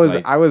 Yeah, Looks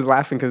like- I was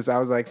laughing because I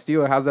was like,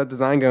 Steeler, how's that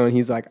design going?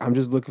 He's like, I'm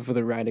just looking for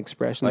the right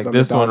expressions. like on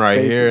this the one dog's right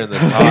faces. here in the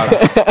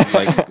top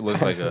like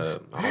looks like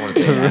a I don't want to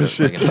say Real like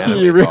shit. an anime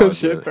You real dog,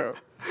 shit but- though.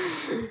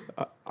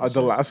 The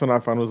last one I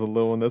found was a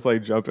little one that's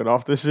like jumping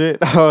off the shit.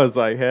 I was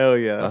like, hell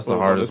yeah, That's that the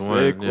was on hardest one,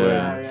 sick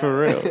yeah. for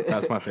real.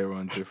 That's my favorite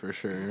one too, for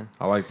sure.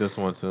 I like this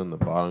one too in the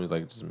bottom. He's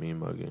like just me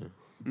mugging.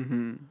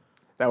 Mm-hmm.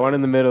 That one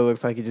in the middle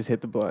looks like he just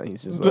hit the blunt.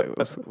 He's just like,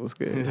 what's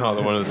good? No,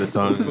 the one with the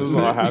tongue. This is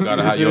all happy and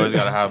You always shit.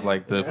 gotta have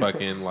like the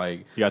fucking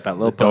like You got that the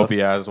little pup.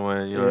 dopey ass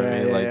one. You know what I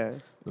mean?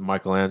 Like the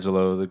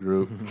Michelangelo of the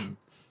group.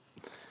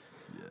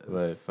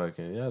 But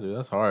fucking yeah, dude,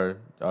 that's hard.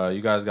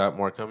 You guys got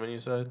more coming? You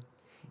said.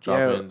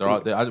 Yeah.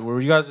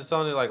 Were you guys just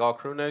selling it like all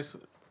crew necks,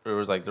 or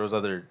was like there was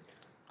other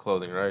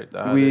clothing, right?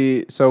 that had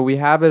it? We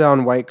have it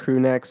on white crew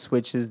necks,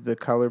 which is the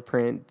color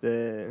print,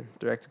 the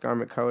direct to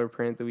garment color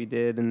print that we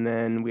did, and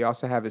then we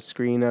also have a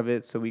screen of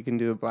it, so we can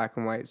do a black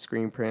and white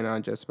screen print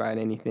on just about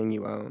anything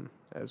you own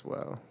as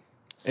well.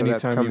 So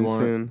that's Anytime you coming want,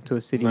 soon to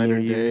a city Night near or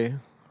you. day,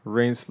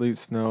 rain, sleet,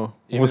 snow.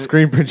 Even We'll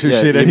screen print your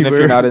Yeah, shit even anywhere. if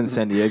you're not in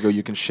San Diego,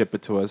 you can ship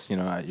it to us,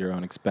 at your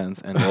own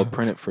expense, and we'll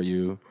print it for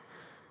you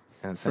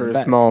and send For it a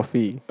back. small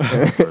fee.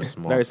 For a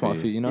small Very small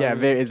fee. fee, Yeah,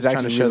 it's Just trying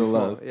actually to show really the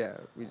small. love. Yeah,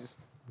 we just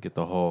Get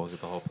the whole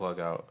plug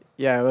out.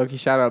 Loki,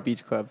 shout out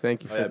Beach Club.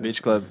 Thank you for Oh, yeah, this.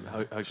 Beach Club.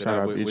 Hooked it Shout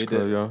up. out We Beach did,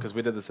 Club, yo. because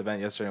we did this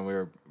event yesterday and we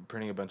were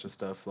printing a bunch of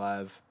stuff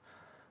live,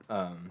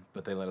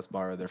 but they let us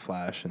borrow their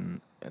flash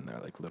and their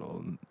like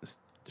little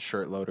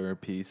shirt loader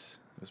piece,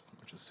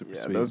 which is super Yeah,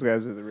 sweet. those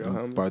guys are the real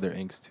homies. Borrow their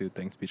inks too.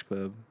 Thanks, Beach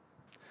Club.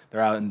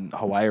 they're out in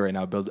Hawaii right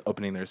now,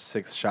 opening their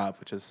 6th shop,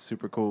 which is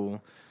super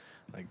cool.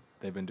 Like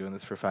they've been doing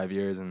this for 5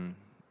 years, and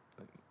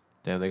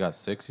Damn, they got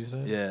 6, you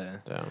said? yeah,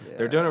 Damn.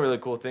 they're doing a really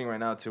cool thing right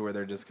now too, where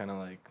they're just kind of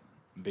like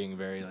being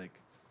very like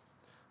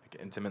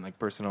intimate, like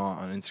personal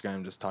on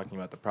Instagram, just talking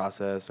about the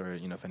process, or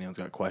you know, if anyone's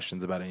got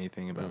questions about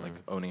anything about like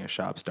owning a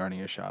shop,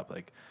 starting a shop,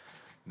 like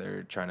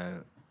they're trying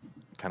to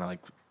kind of like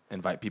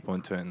invite people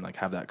into it and like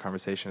have that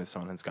conversation if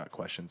someone has got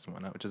questions and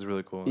whatnot, which is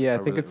really cool. Yeah, I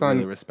think really, it's on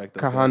really respect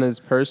those guys. Kahana's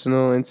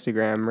personal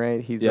Instagram,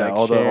 right? He's like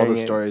all sharing the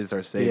it. stories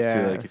are saved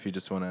Yeah. too. Like if you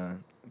just want to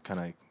kind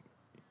of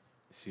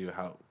see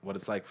what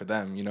it's like for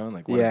them, you know, and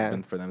like what Yeah. it's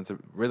been for them. It's a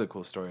really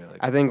cool story. Like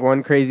I think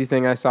one crazy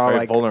thing I saw, Very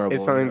like, vulnerable,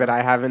 is something you know? that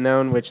I haven't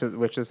known, which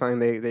was something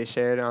they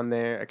shared on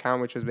their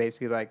account, which was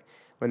basically like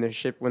when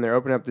they're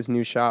opening up this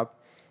new shop,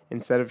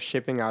 instead of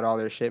shipping out all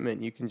their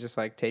shipment, you can just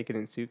like take it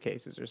in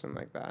suitcases or something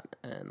like that,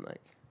 and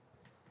like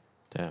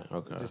Damn,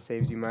 okay. it just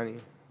saves you money,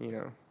 you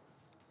know?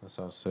 That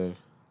sounds sick.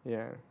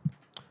 Yeah.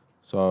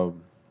 So,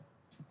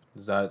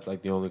 is that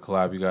like the only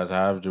collab you guys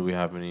have? Do we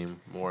have any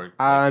more? Like,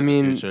 I in the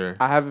mean, future?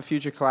 I have a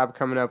future collab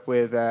coming up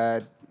with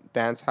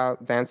Dance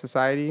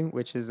Society,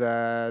 which is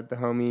the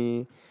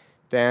homie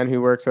Dan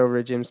who works over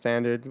at Gym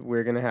Standard.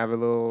 We're gonna have a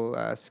little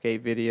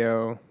skate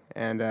video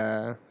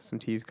and some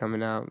teas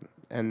coming out,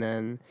 and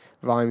then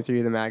Volume 3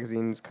 of the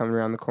magazine's coming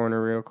around the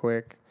corner real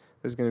quick.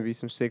 There's gonna be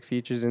some sick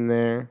features in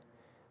there.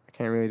 I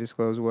can't really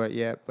disclose what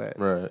yet, but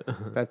Right.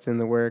 that's in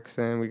the works,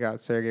 and we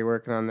got Sergey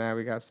working on that.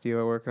 We got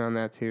Stilo working on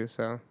that too,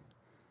 so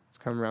it's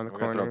coming around the we're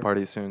gonna throw corner. a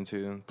party soon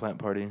too, plant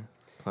party.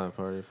 Plant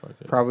party, fuck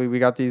it. Probably we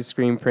got these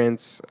screen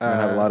prints. We're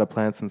gonna have a lot of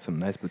plants and some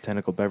nice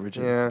botanical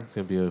beverages. Yeah. It's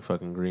gonna be a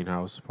fucking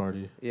greenhouse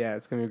party. Yeah,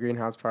 it's gonna be a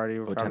greenhouse party.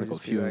 We'll probably Botanical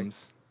just be, like,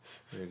 fumes.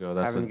 There you go.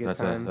 That's Having a good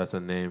time. that's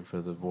a name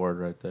for the board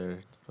right there.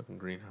 Fucking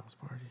greenhouse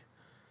party.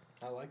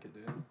 I like it,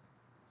 dude.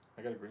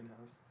 I got a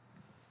greenhouse.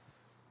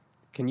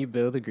 Can you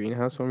build a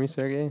greenhouse for me,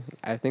 Sergey?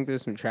 I think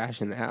there's some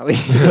trash in the alley.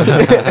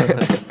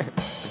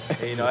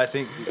 Hey, you know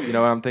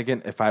what I'm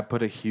thinking? If I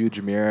put a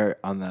huge mirror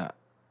on that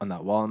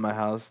wall in my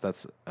house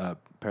that's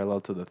parallel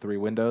to the 3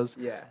 windows,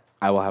 Yeah,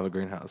 I will have a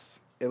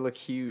greenhouse. it look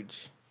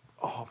huge.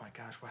 Oh my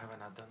gosh, why have I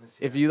not done this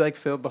yet? If you like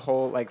filled the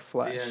whole like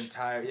flush. the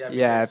entire Yeah,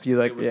 because if you,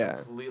 like, it would yeah.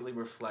 completely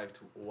reflect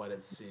what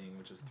it's seeing,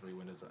 which is 3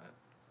 windows.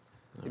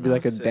 It'd be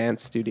like a Sick.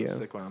 dance studio. It's a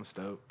sick one. I'm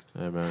stoked.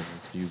 Hey man,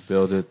 if you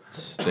build it,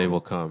 they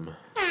will come.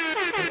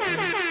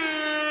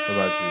 What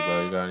about you,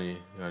 bro? You got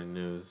any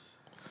news?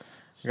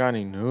 You got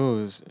any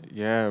news?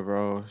 Yeah,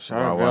 bro.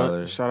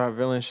 Wilder. Shout out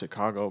Villain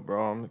Chicago,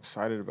 bro. I'm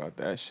excited about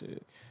that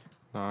shit.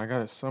 No, I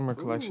got a summer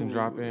collection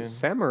dropping.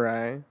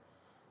 Samurai.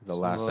 The Some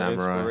Last little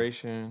Samurai.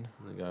 Inspiration.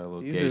 They got a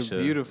little These geisha.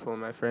 are beautiful,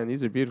 my friend.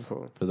 These are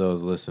beautiful. For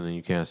those listening,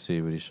 you can't see,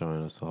 but he's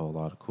showing us a whole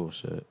lot of cool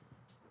shit.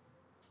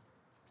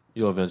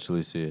 You'll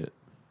eventually see it.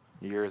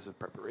 Years of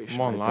preparation.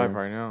 I'm on live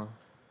right now.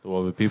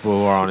 Well, the people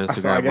who are on So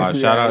Instagram Live,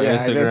 shout out I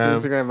guess Instagram.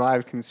 Instagram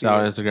Live can see Shout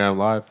out it. Instagram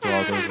Live for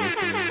all those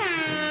listening.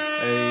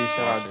 Hey, shout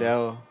out Watching.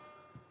 Dell.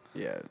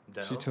 Yeah.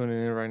 She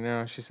tuning in right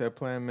now. She said,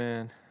 "Plan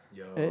man."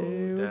 Yo,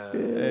 Hey, what's Dad.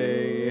 good?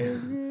 Hey.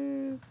 What's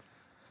good?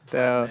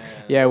 Man.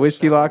 Yeah,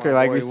 Whiskey Shout out Locker, my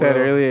like boy we said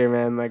Will. earlier,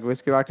 man, like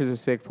Whiskey Locker's a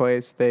sick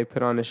place. They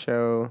put on a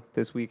show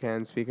this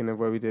weekend, speaking of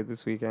what we did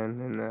this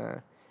weekend, and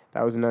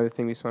that was another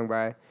thing we swung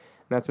by. And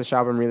that's a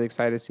shop I'm really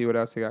excited to see what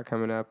else they got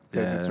coming up,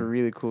 because it's a Yeah.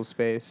 really cool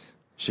space.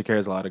 She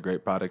carries a lot of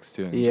great products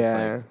too, and Yeah. just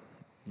like,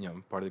 you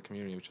know, part of the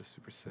community, which is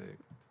super sick.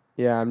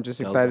 Yeah, I'm just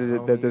Dell's my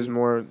excited that there's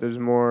homie.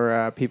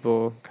 more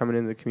people coming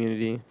into the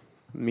community,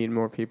 meeting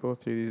more people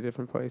through these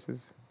different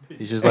places.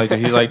 He's just like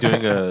he's like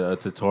doing a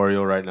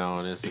tutorial right now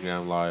on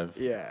Instagram Live.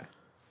 Yeah.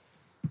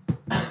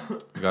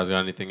 You guys got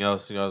anything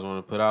else you guys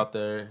want to put out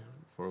there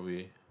before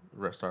we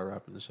start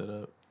wrapping this shit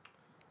up?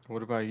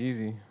 What about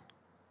Yeezy?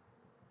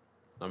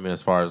 I mean,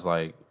 as far as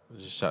like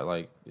just shot,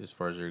 like as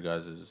far as your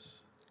guys'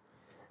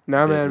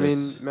 No,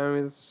 business. man, I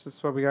mean, that's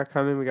just what we got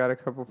coming. We got a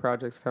couple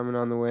projects coming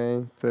on the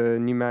way. The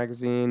new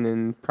magazine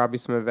and probably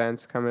some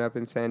events coming up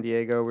in San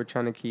Diego. We're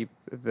trying to keep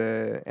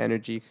the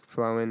energy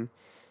flowing.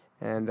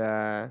 And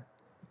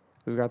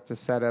we've got the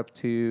setup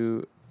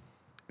to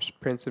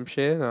print some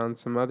shit on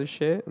some other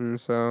shit. And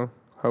so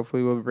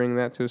hopefully we'll bring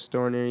that to a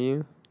store near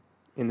you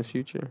in the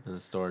future. in the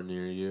store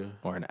near you.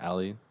 Or an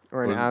alley.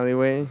 Or an Well,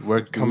 alleyway.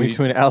 Where do Coming we-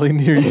 to an alley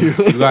near you.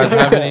 You guys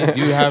have any? Do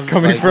you have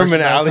Coming like, from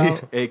an merchandise alley.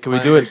 out? Hey, can we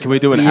do it? Can we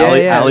do an Yeah,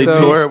 alley yeah, alley so-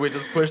 tour? We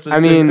just push this. I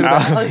thing mean, through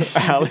the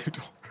alley.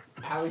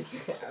 alley.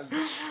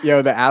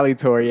 Yo, the alley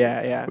tour,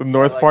 yeah.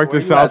 North Park to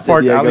Where you South at,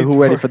 Park San Diego? alley. Who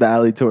tour. ready for the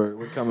alley tour?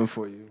 We're coming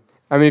for you.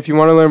 I mean, if you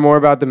want to learn more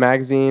about the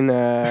magazine,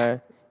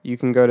 you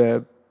can go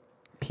to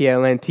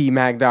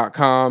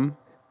plntmag.com,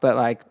 but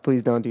like,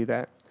 please don't do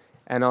that.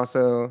 And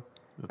also,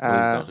 Please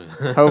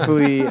don't.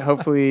 hopefully,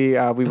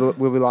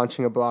 we'll be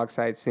launching a blog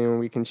site soon.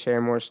 We can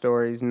share more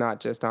stories, not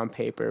just on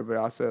paper, but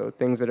also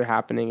things that are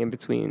happening in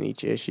between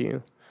each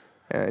issue.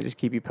 Just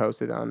keep you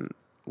posted on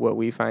what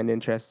we find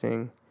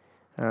interesting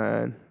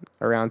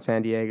around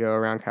San Diego,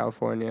 around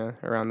California,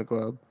 around the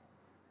globe.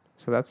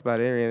 So that's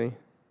about it, really.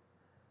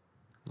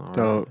 All right.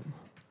 Dope.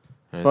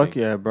 Fuck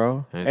yeah,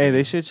 bro. Anything? Hey,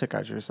 they should check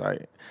out your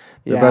site.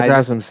 They're Yeah, about I to have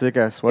just- some sick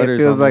ass sweaters.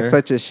 It feels on like there.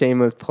 such a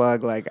shameless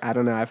plug. Like, I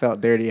don't know. I felt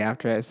dirty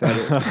after I said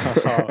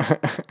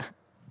it.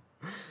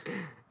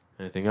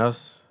 Anything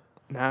else?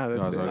 Nah,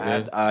 that's Guys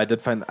it. are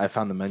good. I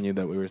found the menu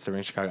that we were serving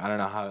in Chicago. I don't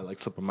know how it like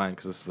slipped my mind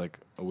because this is like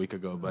a week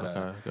ago. But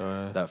Okay, go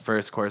ahead. that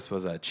first course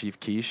was a chief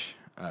quiche.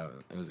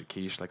 It was a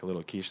quiche, like a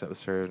little quiche that was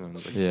served, and it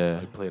was like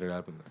Yeah. plated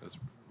up, and it was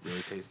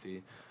really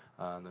tasty.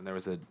 Then there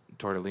was a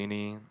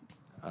tortellini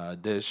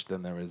dish.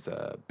 Then there was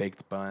a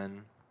baked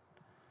bun.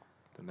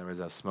 Then there was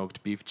a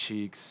smoked beef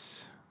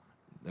cheeks.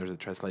 There was a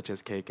tres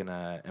leches cake and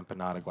a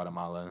empanada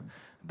Guatemala.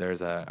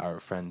 There's our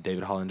friend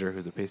David Hollinger,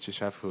 who's a pastry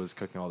chef, who was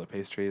cooking all the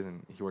pastries,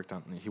 and he worked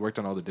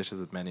on all the dishes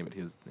with Manny, but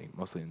he was like,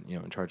 mostly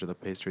in charge of the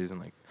pastries and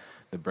like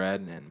the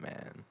bread. And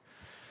man,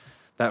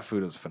 that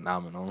food was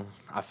phenomenal.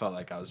 I felt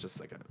like I was just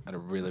like at a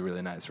really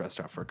really nice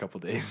restaurant for a couple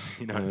days.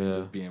 You know, what I mean? Yeah.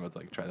 Just being able to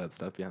like try that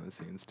stuff behind the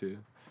scenes too.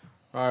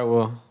 All right,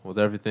 well, with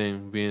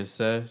everything being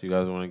said, you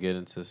guys want to get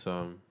into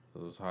some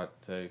of those hot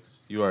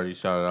takes? You already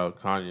shouted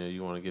out Kanye.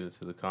 You want to get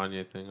into the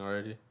Kanye thing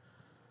already?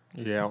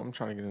 Yeah, I'm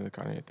trying to get into the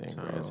Kanye thing,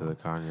 Trying to get into bro. the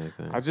Kanye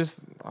thing.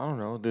 I don't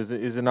know.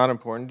 Is it not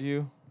important to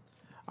you?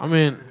 I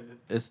mean,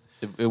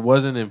 it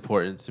wasn't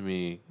important to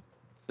me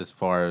as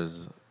far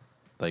as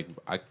like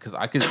because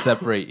I could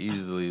separate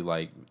easily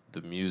like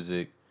the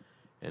music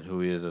and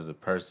who he is as a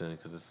person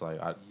because it's like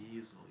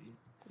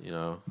you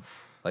know,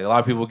 like a lot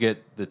of people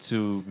get the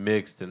two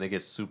mixed and they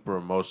get super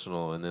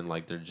emotional and then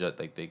like they're just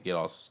like they get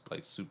all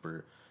like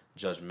super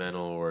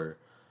judgmental or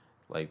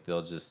like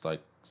they'll just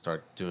like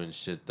start doing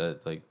shit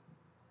that like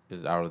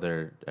is out of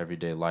their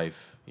everyday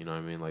life. You know what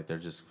I mean? Like they're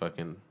just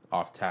fucking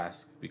off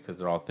task because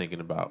they're all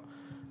thinking about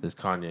this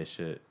Kanye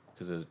shit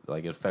because it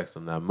like it affects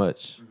them that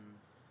much. Mm-hmm.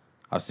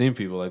 I've seen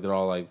people like they're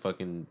all like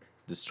fucking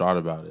distraught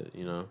about it,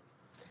 you know.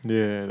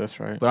 Yeah, that's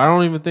right. But I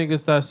don't even think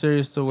it's that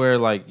serious to where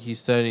like he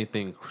said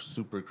anything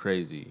super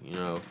crazy, you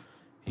know.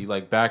 He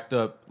like backed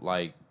up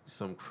like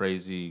some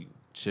crazy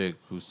chick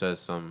who says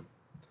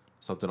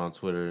something on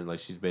Twitter and like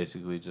she's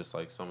basically just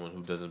like someone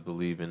who doesn't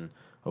believe in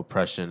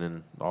oppression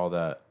and all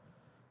that.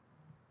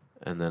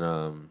 And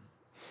then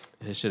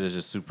his shit is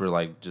just super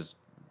like just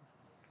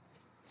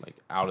like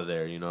out of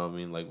there, you know what I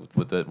mean? Like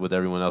with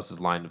everyone else's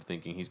line of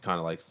thinking, he's kind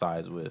of like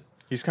sides with.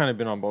 He's kind of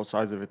been on both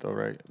sides of it though,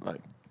 right?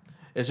 Like,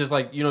 It's just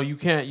like, you know, you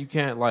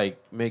can't like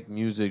make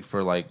music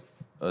for like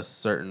a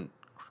certain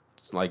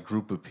like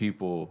group of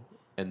people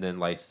and then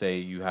like say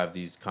you have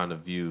these kind of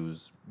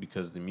views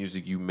because the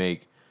music you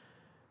make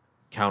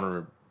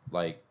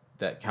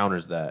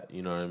counters that,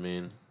 you know what I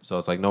mean? So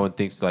it's like no one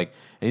thinks like,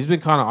 and he's been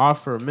kind of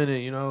off for a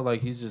minute, you know,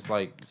 like he's just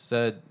like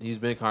said, he's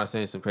been kind of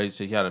saying some crazy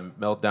shit. He had a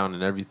meltdown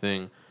and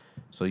everything.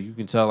 So you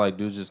can tell like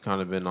dude's just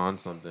kind of been on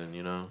something,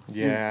 you know?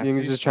 yeah. You think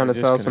he's he's just trying to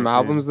kinda sell some disconnected.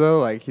 albums though?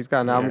 Like he's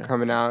got an album Yeah.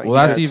 coming out. Well,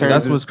 He that's just even, turns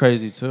that's what's his-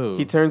 crazy too.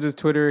 He turns his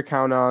Twitter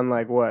account on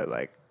like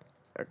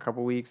a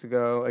couple weeks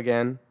ago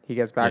again. He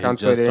gets back Yeah, on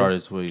he just Twitter.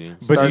 started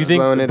tweeting. But do you starts think?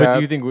 blowing it But up.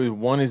 do you think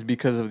one is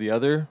because of the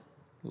other,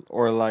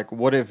 or like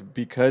what if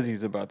because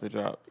he's about to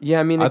drop? Yeah,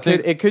 I mean, I it could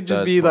think it could just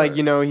that's be like, part.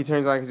 you know, he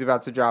turns on he's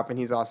about to drop and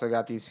he's also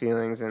got these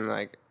feelings and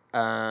like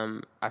I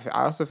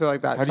also feel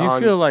like that How do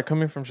song. you feel like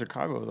coming from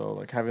Chicago though?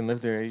 Like having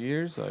lived there 8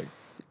 years, like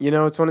You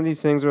know, it's one of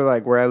these things where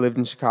like where I lived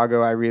in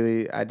Chicago, I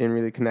didn't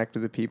really connect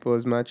with the people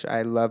as much.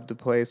 I loved the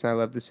place and I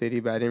loved the city,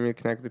 but I didn't really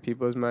connect with the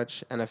people as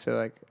much. And I feel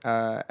like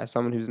as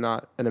someone who's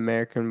not an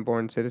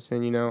American-born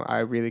citizen, you know, I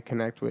really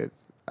connect with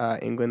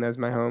England as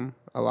my home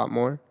a lot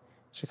more.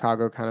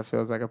 Chicago kind of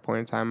feels like a point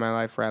in time in my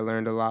life where I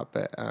learned a lot,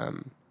 but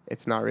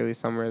it's not really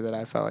somewhere that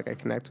I felt like I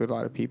connect with a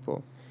lot of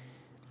people.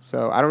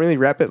 So I don't really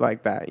rep it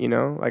like that, you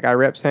know? Like I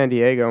rep San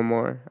Diego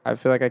more. I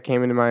feel like I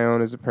came into my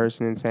own as a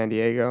person in San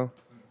Diego.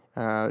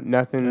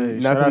 Nothing Hey,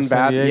 shout out San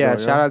bad. Diego, Yeah, yo.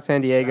 shout out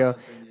San Diego.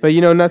 But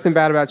you know, nothing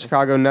bad about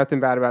Chicago. Nothing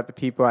bad about the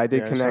people. I did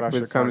Yeah, shout connect out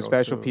with some Chicago,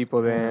 special too.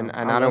 people there, Yeah, and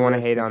I I don't love want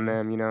to that hate city. on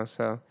them. You know,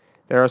 so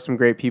there are some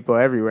great people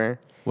everywhere.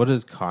 What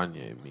does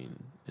Kanye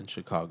mean in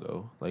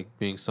Chicago? Like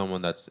being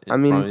someone that's in, I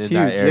mean, it's in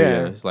that huge,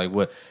 area. yeah. It's like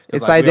what? 'cause,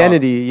 It's like, we all-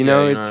 identity, you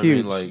know, it's what I mean?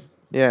 huge. Like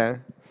Yeah,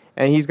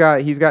 and he's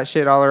got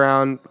shit all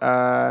around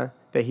that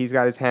he's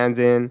got his hands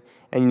in.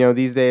 And you know,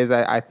 these days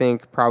I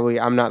think probably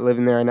I'm not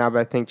living there right now, but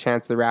I think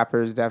Chance the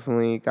Rapper's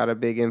definitely got a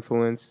big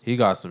influence. he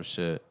got some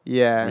shit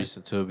Yeah,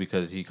 recent too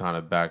because he kind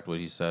of backed what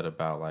he said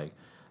about like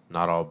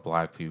not all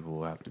black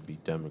people have to be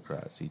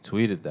Democrats. He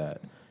tweeted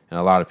that, and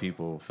a lot of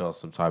people felt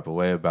some type of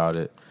way about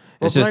it.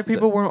 well, It's black just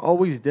people weren't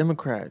always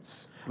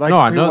Democrats. Like, No,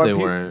 I pretty know white they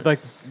peop- weren't. Like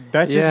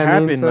that just Yeah, I mean,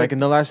 happened it's like like- in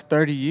the last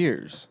 30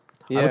 years.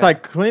 yeah. It was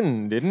like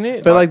Clinton, didn't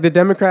it? But like the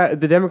Democrats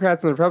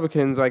and the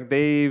Republicans, like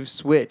they've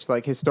switched.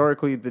 Like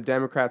historically, the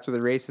Democrats were the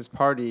racist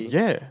party.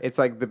 yeah. It's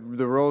like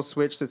the roles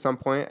switched at some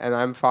point, and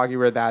I'm foggy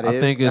where that I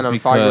is, think it's and I'm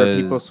foggy where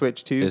because people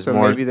switch to. it's So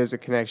more- maybe there's a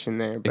connection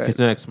there. it But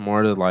connects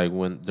more to like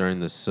when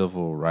during the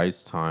civil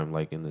rights time,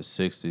 like in the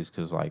 '60s,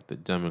 because like the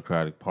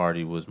Democratic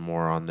Party was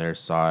more on their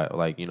side,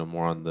 like you know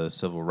more on the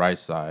civil rights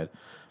side,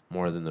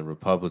 more than the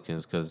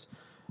Republicans, because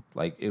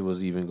like it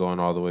was even going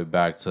all the way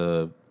back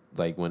to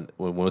like when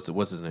what's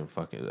his name?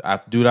 Fucking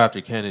dude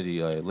after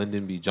Kennedy, like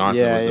Lyndon B.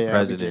 Johnson was the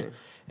president, BJ.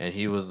 and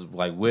he was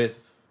like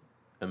with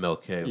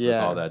MLK with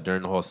Yeah. all that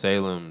during the whole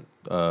Salem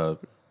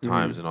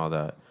times and all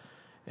that.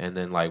 And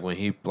then like when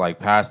he like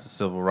passed the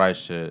civil rights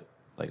shit,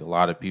 like a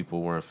lot of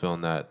people weren't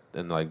feeling that,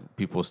 and like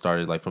people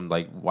started like from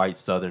like white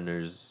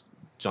Southerners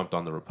jumped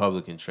on the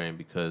Republican train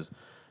because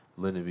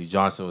Lyndon B.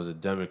 Johnson was a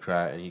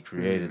Democrat and he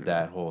created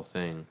that whole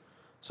thing.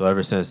 So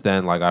ever since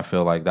then, like I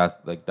feel like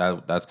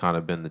that's kind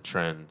of been the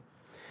trend.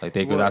 Like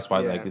that's why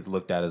like it's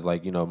looked at as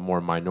like, you know,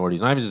 more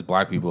minorities, not even just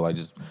black people, like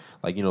just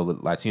like, you know,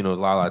 Latinos,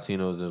 a lot of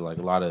Latinos, there's like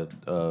a lot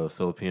of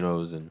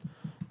Filipinos and,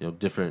 you know,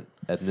 different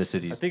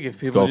ethnicities. I think if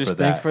people just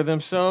think for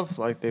themselves,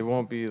 like they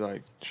won't be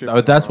like tripping.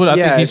 But that's what I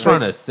think he's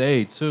trying like, to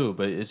say too.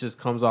 But it just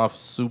comes off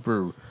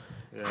super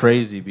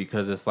crazy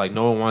because it's like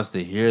no one wants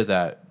to hear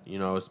that, you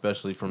know,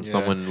 especially from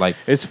someone like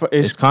it's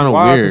kind of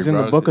wild, weird. Because in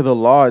the book of the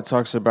law, it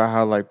talks about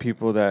how like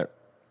people that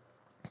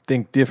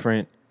think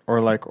different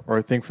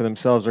or think for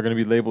themselves are going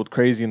to be labeled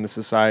crazy in the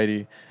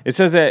society. It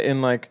says that in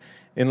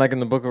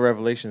the book of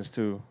Revelations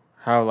too,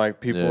 how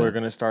like people are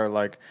going to start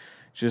like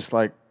just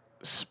like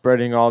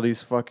spreading all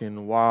these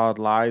fucking wild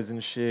lies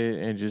and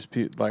shit, and just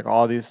like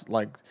all these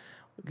like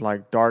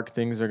dark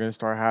things are going to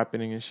start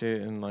happening and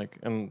shit, and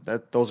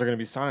that those are going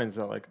to be signs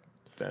that like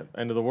that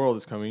end of the world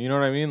is coming. You know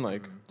what I mean?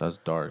 Like that's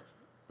dark.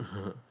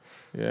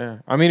 Yeah,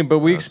 I mean, but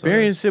we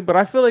experienced it. But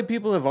I feel like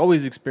people have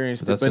always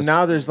experienced it. But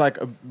now there's like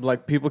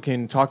people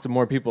can talk to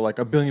more people. Like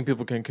 1 billion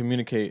people can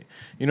communicate.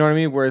 You know what I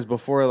mean? Whereas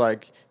before,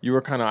 like you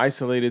were kind of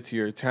isolated to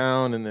your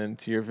town, and then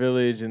to your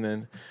village, and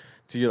then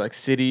to your like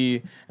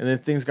city, and then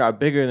things got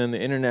bigger. And then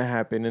the internet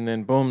happened, and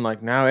then boom,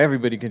 like now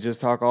everybody can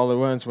just talk all at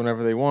once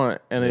whenever they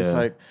want. And it's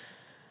like,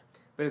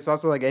 but it's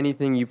also like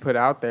anything you put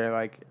out there.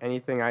 Like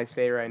anything I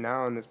say right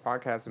now on this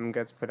podcast and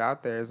gets put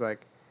out there is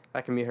like.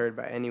 That can be heard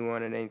by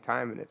anyone at any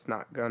time, and it's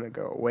not going to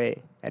go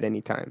away at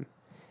any time.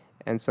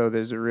 And so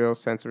there's a real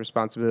sense of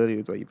responsibility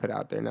with what you put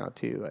out there now,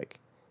 too. Like,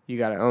 you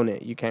got to own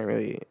it. You can't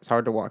really, it's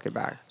hard to walk it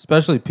back.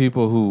 Especially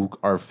people who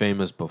are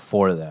famous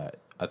before that,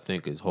 I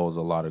think it holds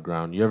a lot of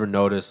ground. You ever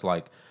notice,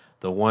 like,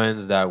 the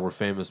ones that were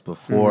famous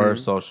before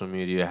social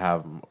media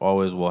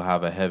will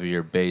have a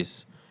heavier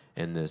base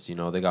in this. You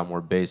know, they got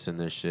more base in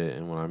this shit.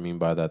 And what I mean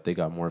by that, they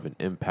got more of an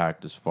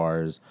impact as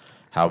far as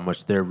how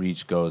much their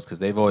reach goes, because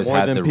they've always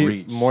had the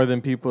reach more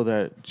than people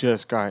that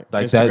just got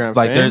like Instagram that.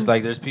 Like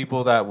fame. there's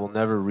people that will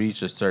never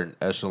reach a certain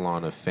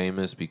echelon of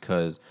famous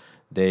because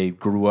they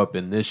grew up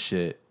in this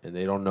shit and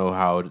they don't know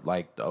how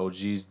like the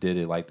OGs did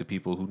it, like the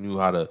people who knew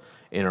how to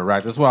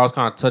interact. That's what I was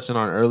kind of touching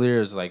on earlier.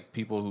 Is like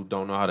people who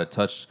don't know how to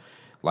touch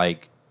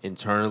like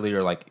internally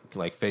or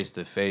like face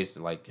to face,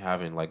 like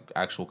having like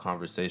actual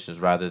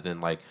conversations rather than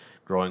like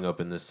growing up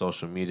in this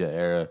social media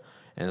era.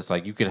 And it's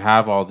like you can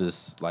have all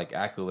this like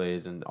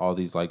accolades and all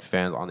these like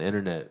fans on the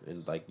internet,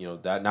 and like, you know,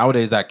 that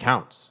nowadays that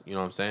counts. You know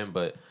what I'm saying?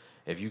 But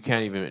if you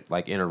can't even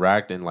like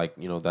interact and like,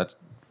 you know, that's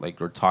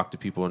like, or talk to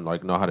people and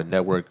like know how to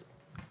network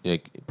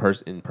like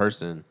in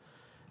person,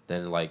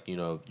 then like, you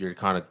know, you're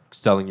kind of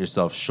selling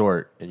yourself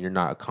short and you're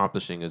not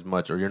accomplishing as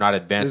much, or you're not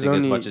advancing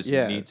as much as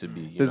you need to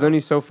be. There's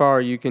only so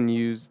far you can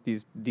use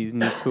these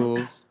new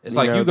tools. It's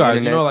like you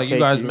guys, like you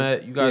guys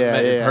met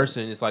in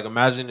person. It's like,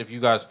 imagine if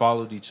you guys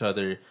followed each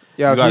other.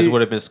 You guys would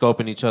have been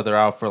scoping each other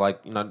out for like,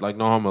 you know, like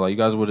no homo. Like you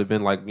guys would have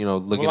been like, you know,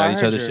 looking at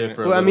each other's shit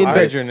for. Well, I mean, I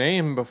heard your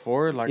name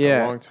before, like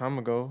a long time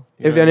ago.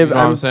 To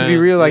be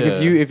real, like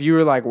if you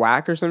were like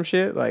whack or some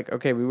shit, like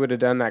okay, we would have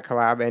done that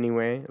collab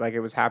anyway. Like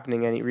it was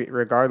happening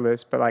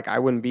regardless. But like I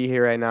wouldn't be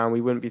here right now. And we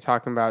wouldn't be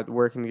talking about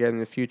working together in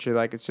the future.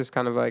 Like it's just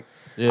kind of like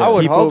I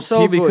would hope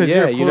so because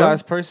you're a cool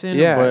ass person.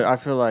 Yeah, but I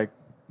feel like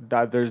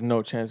that there's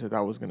no chance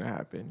that was gonna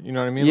happen. You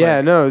know what I mean? Yeah,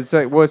 like, no, it's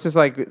like, well, it's just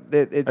like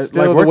it's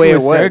still like the way it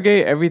was.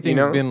 Sergey,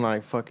 everything's been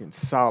like fucking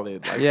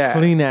solid, like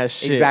clean ass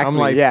shit. Exactly. I'm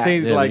like,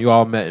 like you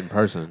all met in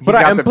person. But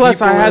and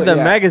plus, I had the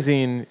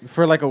magazine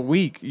for like a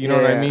week. You know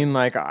what I mean?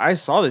 Like I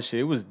saw this shit.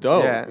 It was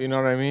dope. Yeah. You know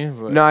what I mean?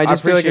 But no, I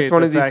just feel like it's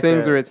one of these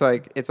things where it's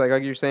like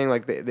you're saying,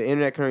 like the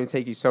internet can only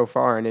take you so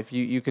far, and if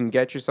you can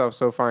get yourself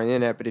so far on the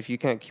internet, but if you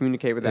can't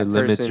communicate with that person,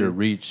 it limits your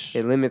reach.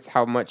 It limits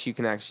how much you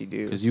can actually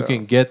do. Because you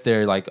can get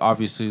there. Like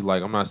obviously,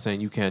 like I'm not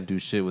saying you can't do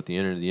shit with the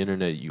internet. The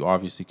internet, you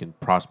obviously can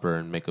prosper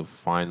and make a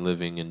fine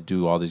living and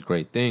do all these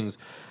great things.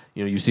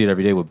 You know, you see it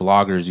every day with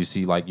bloggers. You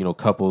see like, you know,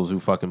 couples who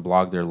fucking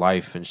blog their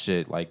life and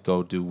shit, like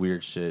go do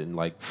weird shit and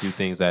like do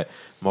things that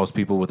most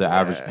people with the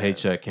average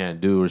paycheck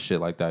can't do or shit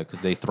like that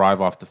because they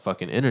thrive off the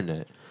fucking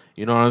internet.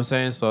 You know what I'm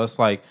saying? So it's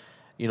like,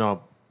 you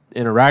know,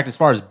 interact as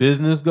far as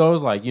business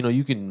goes, like, you know,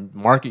 you can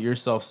market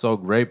yourself so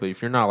great, but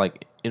if you're not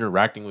like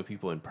interacting with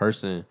people in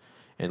person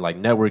and like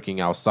networking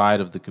outside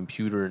of the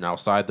computer and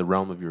outside the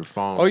realm of your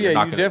phone. Oh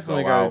yeah, you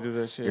definitely gotta do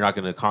that shit. You're not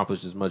gonna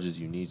accomplish as much as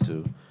you need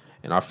to.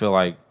 And I feel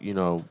like, you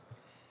know,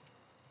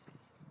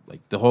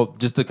 like the whole,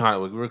 just to kind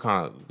of, we were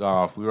talking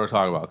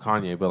about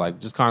Kanye, but like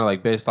just kind of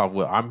like based off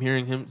what I'm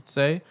hearing him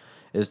say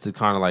is to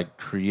kind of like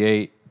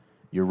create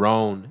your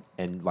own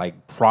and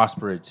like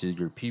prosper it to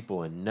your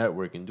people and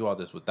network and do all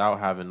this without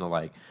having to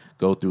like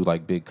go through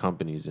like big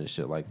companies and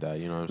shit like that.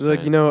 You know what I'm saying?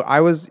 Like, you know,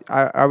 I was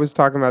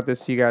talking about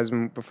this to you guys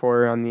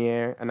before on the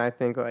air, and I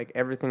think like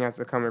everything has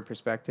to come in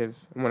perspective.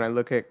 And when I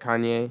look at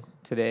Kanye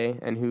today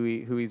and who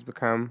he's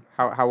become,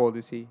 how old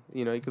is he?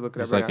 You know, you could look it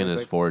He's up. like right in now.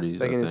 his 40s. He's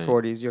like in his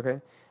 40s. You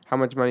okay? How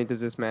much money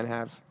does this man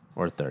have?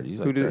 Or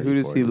 30s. Who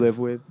does he live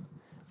with?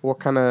 What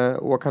kind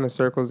of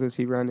circles does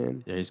he run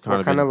in? Yeah, he's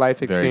What kind of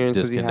life experience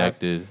does he have?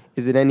 disconnected.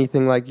 Is it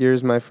anything like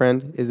yours, my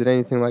friend? Is it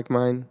anything like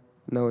mine?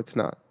 No, it's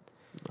not.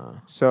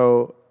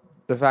 So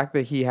the fact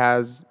that he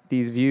has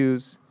these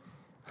views,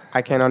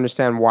 I can't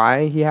understand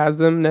why he has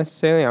them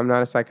necessarily. I'm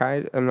not a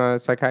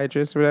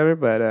psychiatrist or whatever,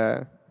 but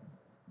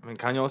I mean,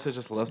 Kanye also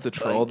just loves to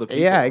troll the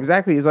people. yeah,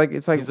 exactly. It's like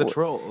He's a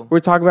troll. We're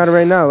talking about it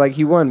right now. Like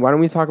he won. Why don't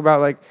we talk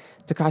about like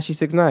Tekashi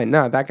 6ix9ine?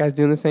 No, that guy's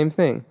doing the same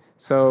thing.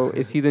 So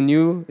is he the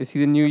new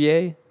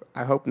Ye?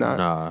 I hope not.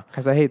 Nah.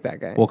 Because I hate that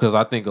guy. Well, because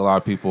I think a lot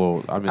of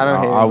people. I mean, I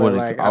don't hate him, I but, wouldn't.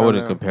 like, I I don't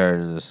wouldn't know. compare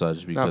it as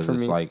such because for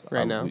it's me like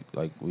right now.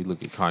 we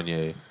look at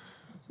Kanye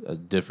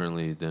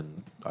differently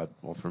than.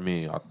 For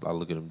me, I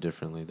look at him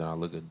differently than I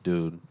look at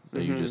dude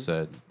that you just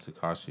said,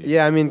 Tekashi.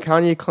 Yeah, I mean,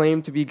 Kanye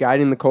claimed to be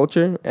guiding the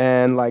culture,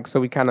 and like, so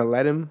we kind of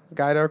let him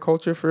guide our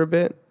culture for a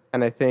bit.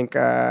 And I think,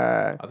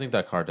 I think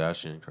that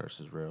Kardashian curse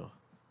is real.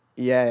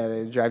 yeah,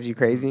 it drives you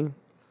crazy.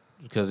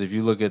 Because if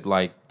you look at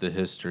like the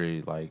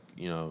history, like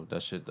you know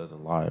that shit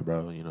doesn't lie,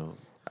 bro. You know,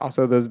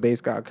 Also, those base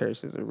god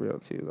curses are real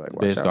too. Like,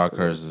 watch base out god for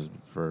curse those. is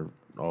for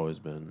always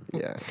been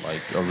Yeah.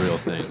 like a real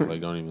thing.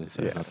 Like don't even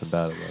say nothing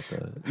bad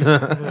about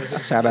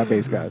that. Shout out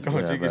base god.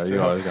 Yeah, bro, you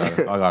always got.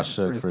 I got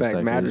shook for a Respect,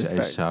 second. mad Hey,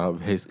 respect. shout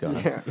out base god.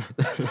 Yeah.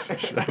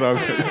 Shout out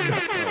base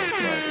god.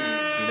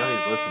 You know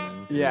he's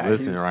listening. Yeah,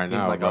 Listening he's- right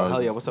he's now, like, bro. oh,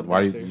 hell yeah, what's up,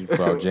 Why gangster? you,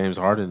 bro? James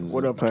Harden's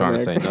What up, trying to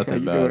say Mac? How nothing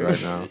you bad doing?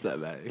 right now.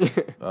 That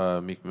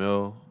bag. Meek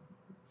Mill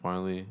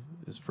finally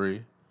is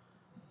free.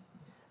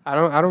 I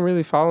don't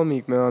really follow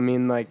Meek Mill. I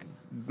mean, like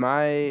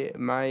my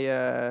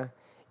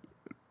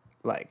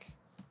like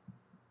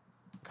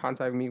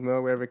contact with Meek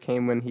Mill wherever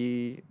came when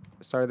he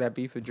started that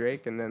beef with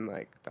Drake, and then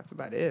like that's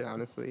about it,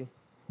 honestly.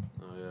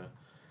 Oh yeah.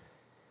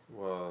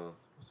 Well,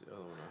 what's the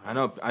other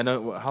one? I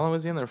know. How long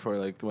was he in there for?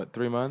 Like, what,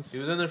 3 months? He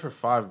was in there for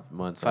 5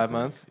 months. I 5 think.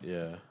 months?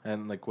 Yeah.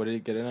 And, like, what did he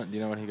get in on? Do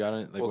you know when he got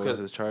in? Like, Well, what was 'cause-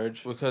 his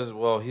charge? Because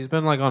he's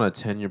been like on a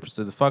 10-year.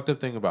 So the fucked up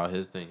thing about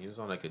his thing, he was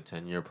on like a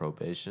 10-year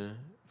probation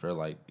for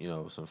like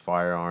some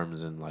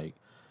firearms and like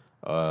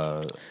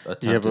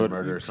attempted Yeah, but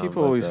murder or something.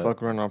 people like always that.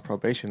 fuck around on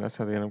probation. That's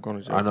how they end up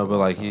going to jail. I know, for but a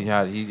like long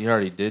time. he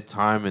already did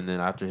time, and then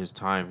after his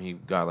time, he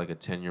got like a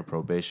 10-year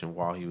probation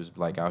while he was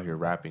like out here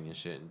rapping and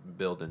shit and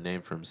build a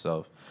name for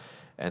himself.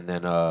 And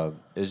then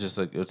it's just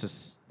like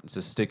it's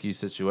a sticky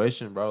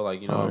situation, bro.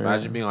 Like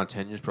imagine being on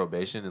 10 years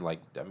probation and like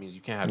that means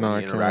you can't have No, I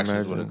any can't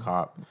interactions with a imagine.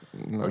 cop,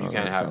 No, or you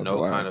can't that have sounds no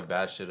whack. kind of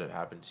bad shit that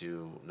happened to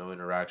you, no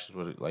interactions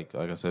with it. Like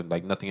I said,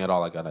 like nothing at all.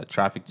 Like got a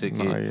traffic ticket,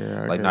 No,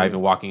 yeah, I like get not it. even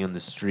walking in the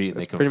street. It's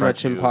and they pretty confront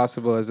much you.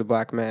 impossible as a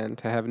black man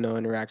to have no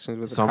interactions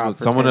with a cop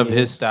for Someone 10 of his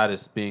years.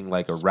 status being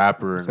like a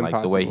rapper It's and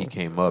like the way he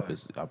impossible. came up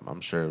is,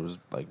 I'm sure it was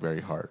like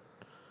very hard.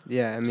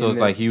 Yeah, I mean, So it's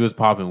like he was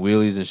popping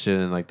wheelies and shit,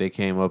 and like they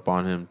came up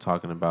on him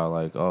talking about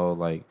like, oh,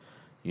 like,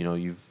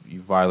 you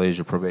violated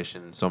your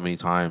probation so many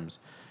times,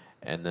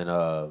 and then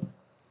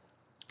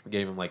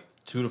gave him like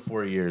 2 to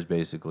 4 years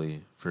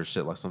basically for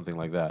shit like something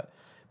like that.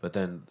 But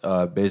then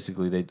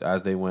basically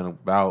as they went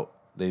about,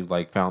 they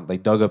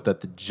dug up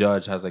that the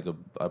judge has like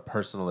a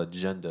personal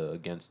agenda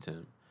against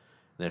him.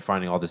 They're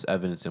finding all this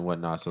evidence and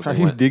whatnot. So How they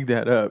do you went, dig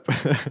that up?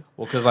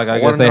 well, because like I I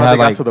guess wanna they know how had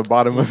got like to the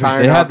bottom of it.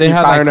 They had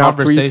like firing off tweets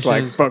conversations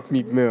like "fuck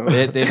Meek Mill."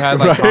 They've had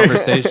like Right.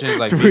 conversations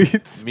like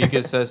Tweets.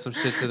 Mika says some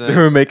shit to them. They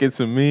were making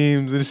some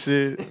memes and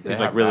shit. They He's have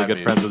like really mad good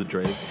memes. friends with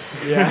Drake.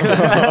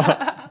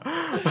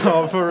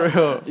 Oh, for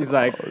real. He's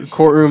like,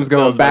 courtrooms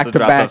going back to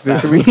back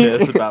this week.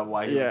 about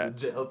why he Yeah. was in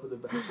jail for the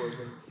past 4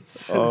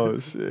 months. Oh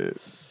shit.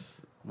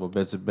 Well,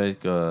 Benson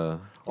Bake, All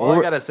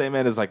I gotta say,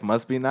 man, is like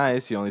must be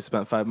nice. You only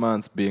spent 5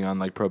 months being on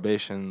like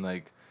probation,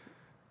 like,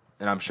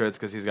 and I'm sure it's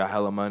because he's got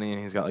hella money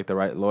and he's got like the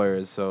right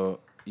lawyers. So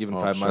even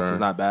 5 months sure. is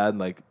not bad.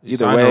 Like he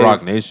either signed way, to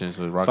Rock Nation,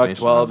 so Rock fuck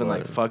Nation 12 has and like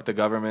lawyers. fuck the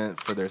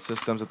government for their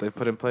systems that they've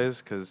put in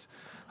place. Because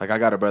like I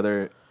got a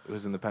brother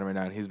who's in the pen right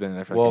now and he's been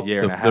there for like a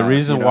year and a half. The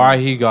reason you know? why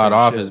he got Same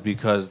off shit. is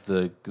because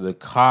the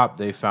cop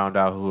they found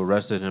out who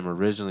arrested him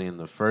originally in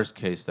the first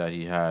case that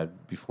he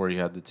had before he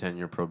had the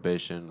 10-year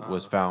probation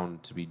was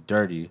found to be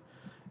dirty,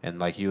 and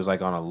like he was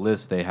like on a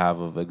list they have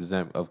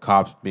of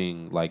cops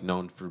being like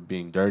known for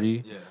being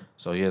dirty. Yeah.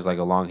 So he has like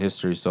a long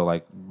history. So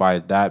like by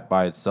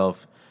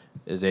itself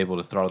is able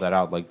to throw that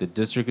out. Like the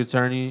district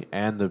attorney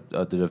and the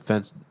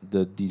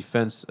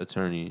defense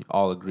attorney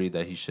all agreed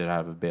that he should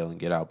have a bail and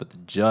get out, but the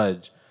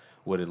judge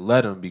wouldn't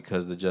let him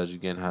because the judge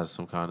again has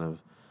some kind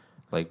of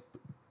like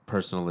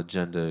personal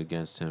agenda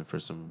against him for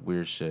some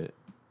weird shit.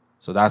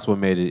 So that's what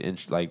made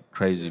it like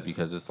crazy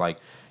because it's like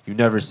you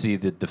never see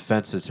the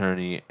defense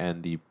attorney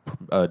and the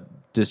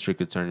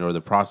district attorney or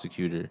the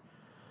prosecutor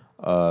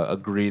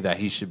agree that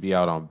he should be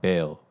out on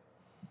bail.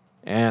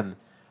 And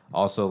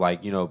Also,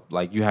 like, you know,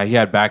 like he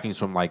had backings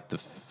from like the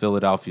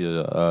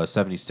Philadelphia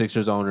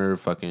 76ers owner,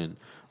 fucking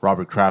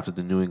Robert Kraft of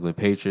the New England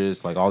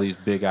Patriots. Like all these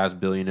big ass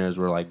billionaires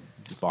were like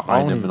I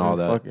behind don't him and all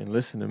even that. fucking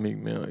listen to Meek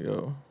Mill,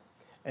 yo.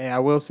 Hey, I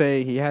will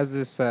say he has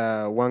this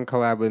one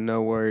collab with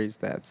No Worries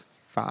that's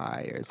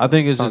fire. I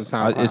think it's on just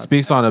SoundCloud. it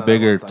speaks on a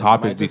bigger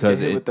topic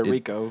because with the it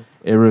Rico.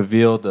 it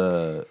revealed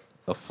a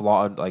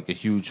flaw, like a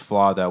huge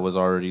flaw that was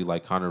already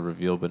like kind of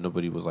revealed, but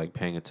nobody was like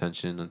paying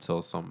attention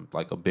until some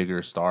like a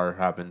bigger star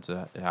happened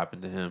to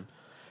him,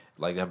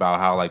 like about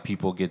how like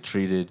people get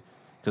treated,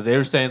 because they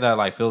were saying that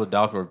like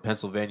Philadelphia or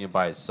Pennsylvania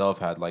by itself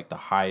had like the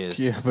highest.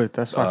 Yeah, but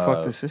that's why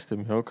fuck the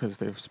system, yo, because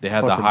they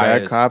had the fucking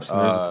highest, bad cops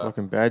and there's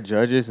fucking bad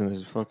judges and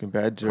there's fucking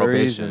bad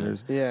juries probation. and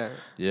there's Yeah.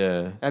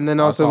 Yeah, And then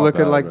That's also all look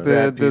at bad, like bro.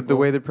 Bad the people.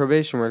 way the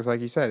probation works. Like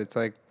you said, it's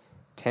like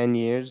 10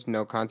 years,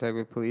 no contact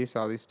with police,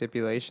 all these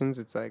stipulations.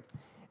 It's like,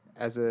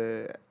 as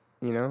a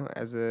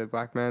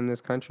black man in this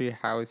country,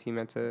 how is he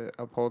meant to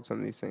uphold some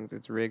of these things?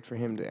 It's rigged for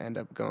him to end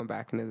up going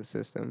back into the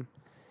system.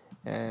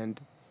 And,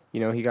 you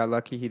know, he got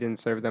lucky. He didn't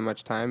serve that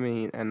much time.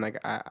 And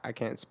I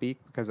can't speak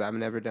because I've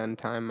never done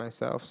time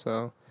myself.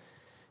 So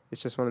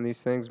it's just one of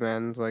these things,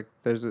 man. It's like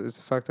it's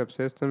a fucked up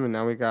system. And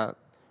now we got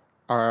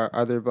our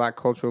other black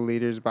cultural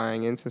leaders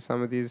buying into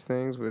some of these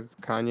things with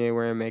Kanye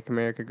wearing Make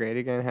America Great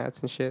Again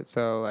hats and shit.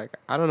 So, like,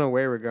 I don't know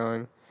where we're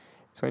going.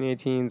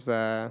 2018's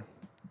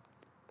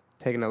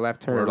taking a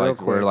left turn real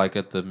quick. we're like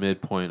at the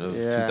midpoint of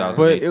Yeah. 2018.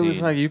 But it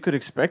was like you could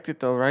expect it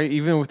though, right?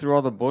 Even through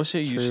all the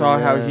bullshit, you True, saw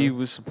how yeah. he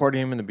was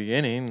supporting him in the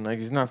beginning. Like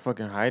he's not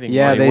fucking hiding.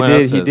 Yeah, he they went up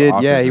did. to He his did.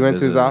 office Yeah, he and went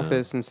to his visited him.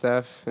 office and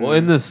stuff. Well,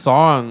 in this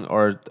song,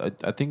 or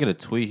I think in a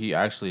tweet, he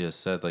actually has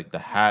said like the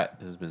hat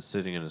has been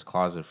sitting in his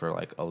closet for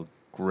like a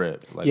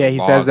grip. Like yeah, a he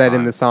long says that in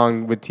time. the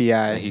song with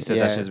T.I. And he said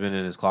yeah. that shit's been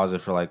in his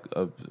closet for like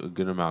a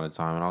good amount of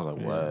time, and I was like,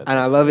 Yeah. "What?" And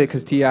I love it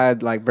because T.I.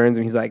 like burns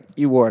him. He's like,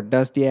 "You wore a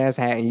dusty ass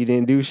hat and you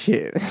didn't do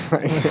shit."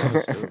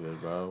 That's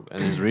stupid, bro.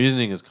 And his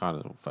reasoning is kind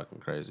of fucking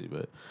crazy,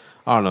 but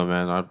I don't know,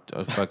 man.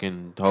 I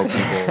fucking hope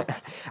people.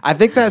 I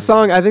think that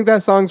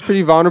song's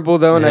pretty vulnerable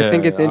though, and I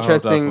think it's I hope that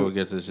interesting. fool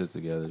gets his shit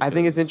together. I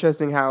think it's 'cause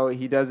interesting how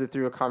he does it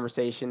through a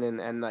conversation,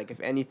 and like if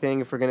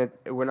anything,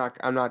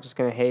 I'm not just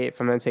gonna hate.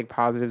 If I'm gonna take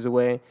positives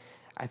away,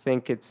 I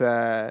think it's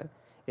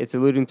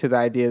alluding to the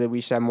idea that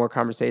we should have more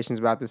conversations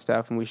about this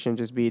stuff, and we shouldn't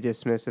just be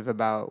dismissive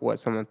about what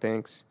someone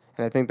thinks.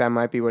 And I think that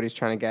might be what he's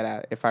trying to get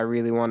at. If I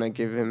really want to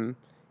give him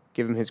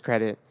his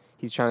credit,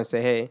 he's trying to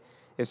say, hey,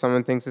 if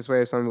someone thinks this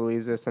way, if someone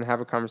believes this, then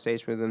have a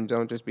conversation with them.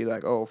 Don't just be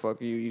like, oh,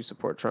 fuck you, you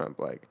support Trump.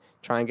 Like,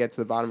 try and get to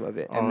the bottom of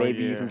it, and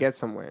maybe you can get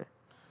somewhere.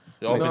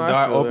 Open, No,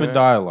 I feel open that.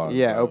 dialogue.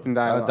 Yeah, bro. open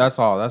dialogue. That's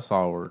all. That's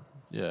all we're.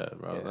 Yeah,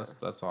 bro. Yeah.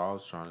 That's all I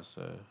was trying to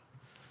say.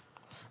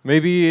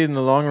 Maybe in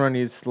the long run,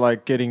 it's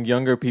like getting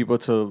younger people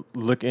to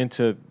look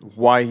into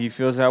why he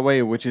feels that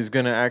way, which is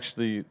gonna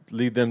actually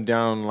lead them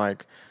down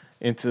like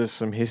into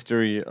some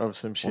history of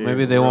some shit. Well,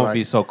 maybe they where, won't like,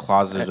 be so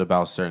closeted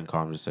about certain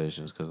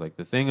conversations, because like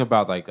the thing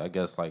about like I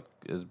guess like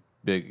is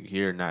big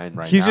here now and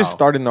right he's now. just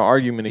starting the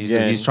argument He's,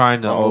 again. he's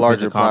trying to on a open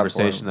larger the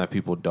conversation platform. that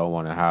people don't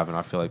want to have, and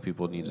I feel like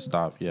people need to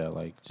stop. Yeah,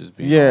 like just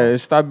being Yeah,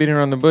 stop beating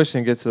around the bush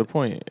and get to the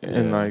point.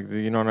 And Yeah. like,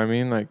 you know what I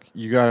mean? Like,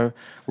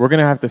 we're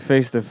gonna have to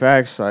face the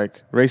facts.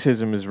 Like,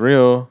 racism is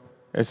real.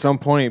 At some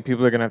point,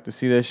 people are gonna have to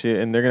see that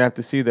shit, and they're gonna have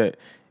to see that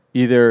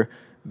either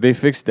they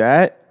fix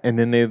that, and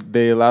then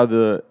they allow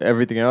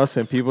everything else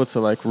and people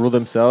to like rule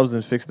themselves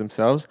and fix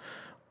themselves,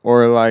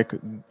 or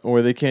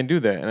they can't do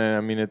that. And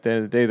I mean, at the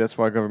end of the day, that's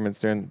why government's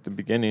there in the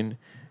beginning,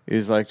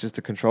 is like just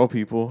to control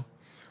people,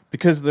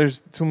 because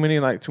there's too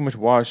much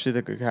wild shit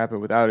that could happen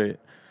without it.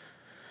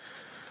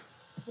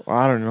 Well,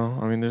 I don't know.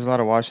 I mean, there's a lot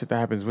of wild shit that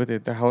happens with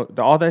it.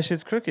 All that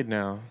shit's crooked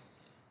now.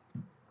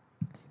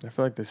 I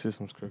feel like the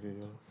system's crooked,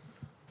 yo.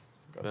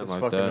 Got Been this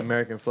like fucking that.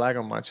 American flag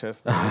on my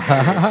chest.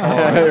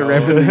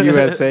 Repping the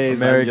USA,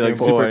 American like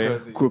super boy.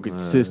 cozy.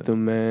 crooked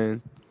system,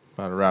 man.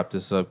 About to wrap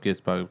this up.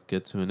 About to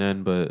get to an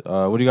end. But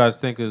what do you guys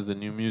think of the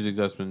new music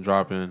that's been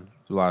dropping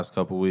the last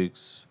couple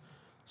weeks?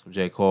 Some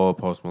J. Cole,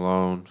 Post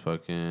Malone,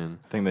 fucking.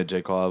 I think the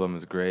J. Cole album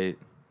is great.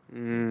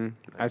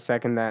 I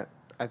second that.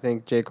 I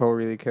think J. Cole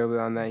really killed it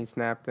on that. He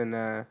snapped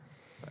and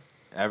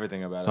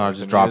Everything about it. Kind like of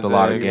just the dropped a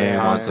lot of music, game the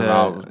on some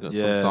content.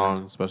 some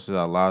songs, especially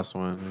that last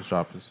one. He's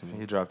dropping some.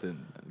 He dropped it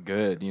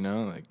good, you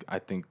know. Like I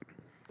think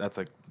that's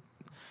like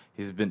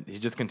he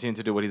just continued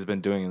to do what he's been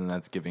doing, and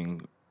that's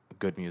giving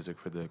good music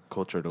for the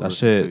culture to That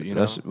listen shit, to. You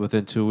know,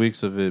 within 2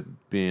 weeks of it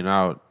being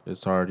out,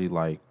 it's already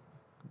like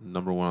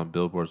number one on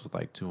billboards with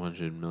like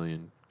 200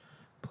 million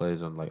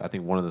plays on like I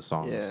think one of the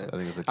songs. Yeah. I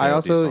think it's the I KOD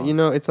also, song. you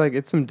know, it's like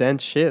it's some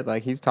dense shit.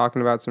 Like he's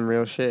talking about some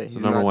real shit. it's He's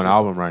the number not one just-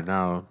 album right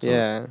now. So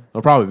Yeah.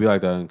 it'll probably be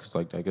like that because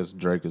like I guess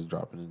Drake is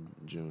dropping in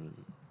June.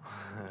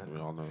 We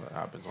all know what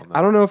happens on that.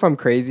 I don't know if I'm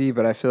crazy,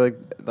 but I feel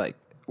like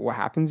what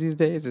happens these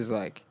days is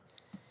like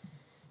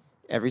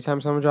every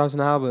time someone drops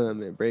an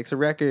album, it breaks a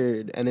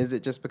record. And is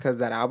it just because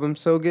that album's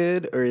so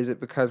good, or is it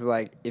because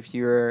like if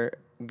you're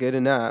good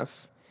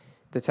enough,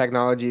 the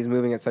technology is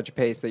moving at such a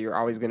pace that you're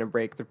always going to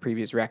break the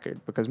previous record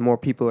because more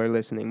people are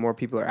listening, more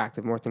people are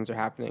active, more things are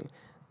happening.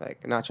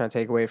 like not trying to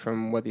take away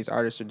from what these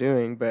artists are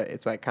doing, but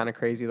it's like kind of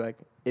crazy. Like,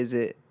 is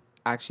it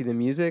actually the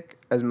music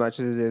as much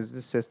as it is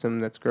the system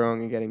that's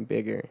growing and getting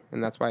bigger?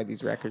 And that's why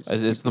these records.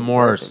 It's the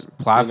more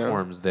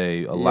platforms you know?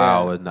 they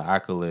allow Yeah. and the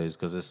accolades,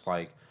 because it's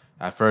like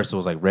at first it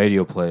was like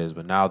radio plays,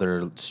 but now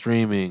they're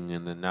streaming,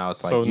 and then now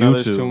it's like So YouTube. now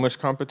there's too much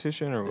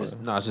competition, or what? It's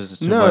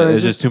just too No, much. it's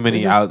It's just too many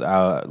it's just-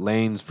 out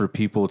lanes for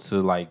people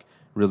to like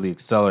really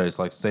accelerate. It's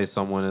like, say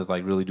someone is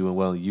like really doing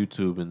well on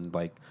YouTube, and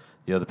like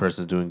the other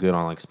person's doing good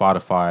on like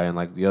Spotify and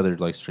like the other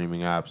like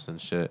streaming apps and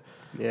shit.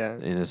 Yeah.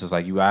 And it's just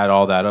like you add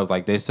all that up.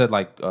 Like they said,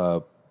 like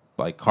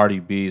Cardi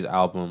B's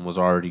album was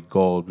already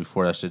gold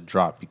before that shit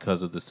dropped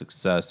because of the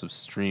success of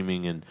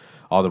streaming and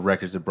all the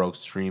records that broke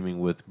streaming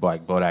with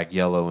like Bodak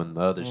Yellow and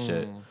the other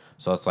shit.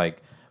 So it's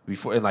like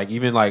before, and like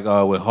even like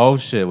with whole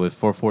shit with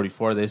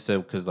 444, they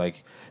said, because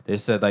like they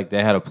said like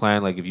they had a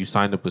plan, like if you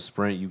signed up with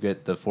Sprint, you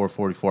get the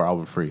 444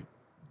 album free.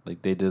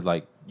 Like they did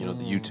like, you know,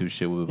 the YouTube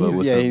shit with, but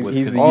with some with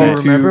he's the consent.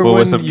 YouTube. But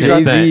with some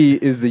consent. Jay-Z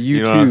is the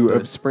You know what I'm YouTube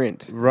saying? of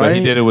Sprint. Right? But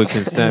he did it with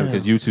consent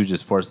because YouTube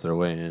just forced their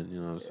way in. You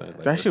know what I'm saying?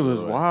 Like, That shit was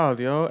like- wild,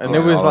 yo. And Oh,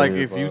 it was all like, of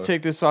it, if you bro.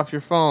 take this off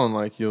your phone,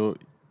 like you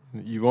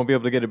won't be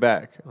able to get it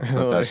back. I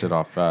took that shit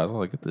off fast. I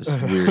was like, get this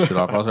weird shit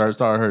off.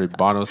 I heard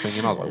Bono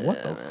singing. I was like,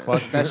 what the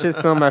fuck? That shit's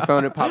still on my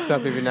phone. It pops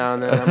up every now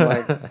and then. I'm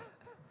like,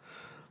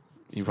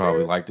 You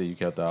probably liked it. You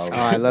kept the album.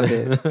 oh, I loved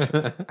it.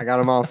 I got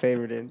them all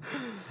favorited.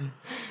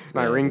 It's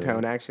my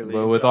ringtone, actually.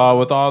 But with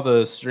all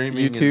the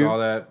streaming YouTube? and all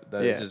that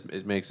Yeah.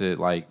 it makes it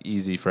like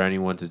easy for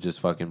anyone to just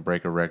fucking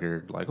break a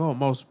record. Like, oh,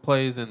 most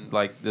plays and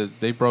like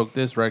they broke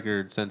this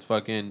record since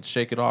fucking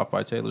 "Shake It Off"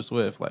 by Taylor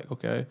Swift. Like,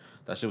 okay,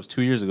 that shit was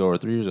 2 years ago or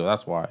 3 years ago.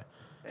 That's why.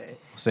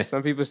 Say-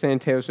 Some people saying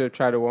Taylor Swift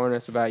tried to warn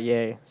us about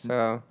Ye.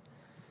 So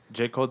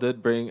J. Cole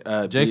did bring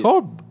J.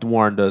 Cole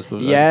warned us,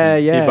 but yeah.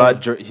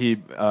 He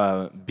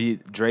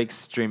beat Drake's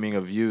streaming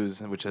of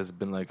views, which has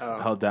been like Oh.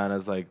 held down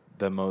as like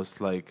the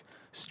most like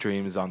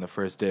streams on the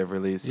first day of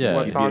release. Yeah.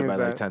 What he song beat it by is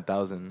like that?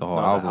 10,000. The whole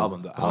No,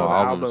 album. The The whole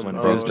album's when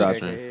when Fizz okay,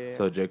 dropped. okay, yeah.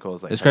 So J.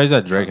 Cole's like, It's crazy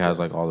that Drake has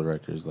like all the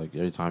records. Like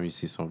every time you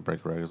see someone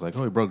break a record, it's like,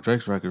 oh, he broke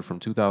Drake's record from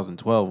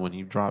 2012 when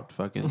he dropped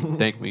fucking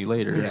 "Thank Me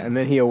Later." Yeah, and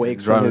then he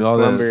awakes Driving from his all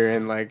this- slumber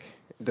and like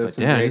It's does like,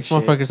 some damn, Drake these shit.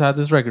 motherfuckers had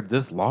this record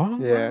this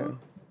long. Yeah. bro?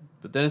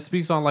 But then it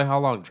speaks on like how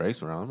long Drake's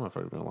been around. That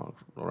motherfucker's been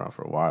around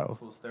for a while.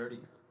 Fool's 30.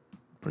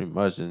 Pretty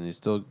much, and he's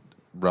still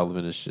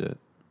relevant as shit.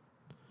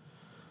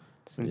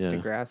 Since Yeah.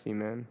 Degrassi,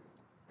 man.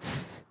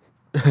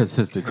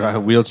 Since the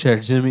wheelchair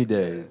Jimmy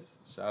days.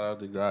 Shout out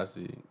to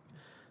Degrassi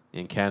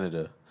in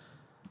Canada.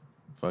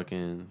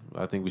 Fucking,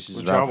 I think we should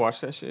Did just y'all wrap.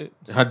 watch that shit?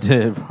 I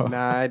did, bro.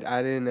 Nah, I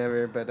didn't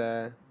ever, but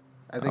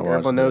I think watched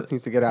Herbal Notes it.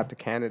 needs to get out to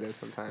Canada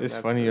sometime. It's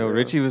That's funny, for yo. real.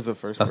 Richie was the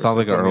first. That sounds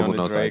person like a to put me Herbal on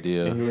the Notes Drake,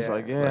 idea. And he was Yeah.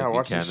 like, "Yeah, Like I in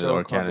watched the Canada show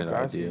or called Canada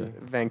Degrassi." idea.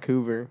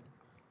 Vancouver.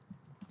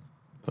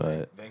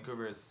 But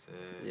Vancouver is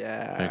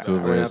Yeah. I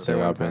Vancouver went is up there sick.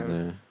 one I've been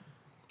time.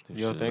 there.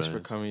 Yo, thanks for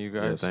coming, you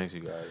guys. Yeah, thanks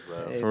you guys, bro.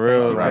 Hey, For thank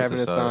real, you for wrap having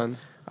this us up. on.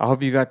 I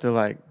hope you got to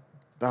like,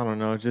 I don't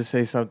know, just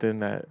say something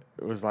that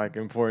was like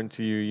important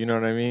to you. You know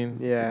what I mean?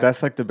 Yeah.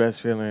 That's like the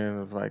best feeling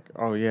of like,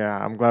 oh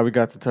yeah, I'm glad we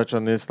got to touch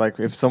on this. Like,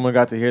 if someone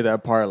got to hear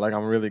that part, like,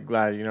 I'm really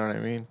glad. You know what I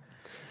mean?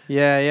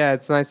 Yeah.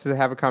 It's nice to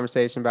have a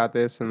conversation about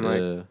this and like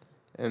Yeah.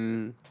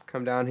 and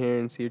come down here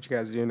and see what you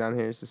guys are doing down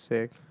here. It's just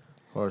sick.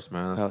 Of course,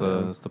 man. Hell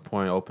yeah. That's the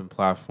point. Open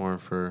platform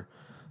for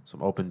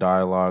some open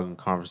dialogue and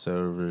conversation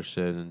over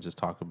shit, and just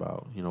talk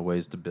about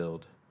ways to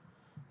build.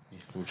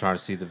 We're trying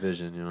to see the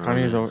vision. You know. what I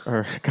Kanye's mean? over,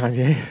 or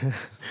Kanye,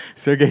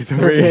 Sergey's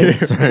over here.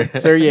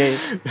 Sergey.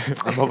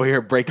 I'm over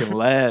here breaking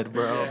lead,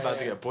 bro. I'm about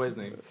to get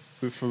poisoning.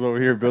 This was over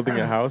here building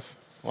a house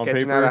on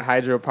Sketching paper. out a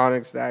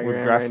hydroponics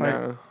diagram right graphite?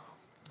 now.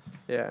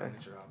 Yeah.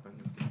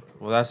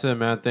 Well, that's it,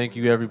 man. Thank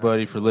you,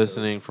 everybody, for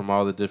listening from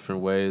all the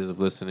different ways of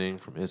listening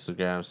from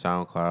Instagram,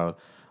 SoundCloud.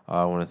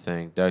 I want to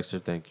thank Dexter.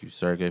 Thank you,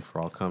 Sergey, for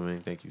all coming.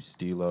 Thank you,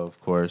 Stilo, of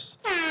course.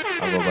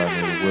 I go by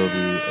the name of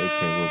Wilby,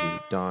 a.k.a.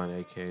 Wilby Don,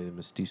 a.k.a. the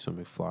Mestizo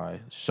McFly.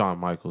 Shawn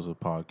Michaels of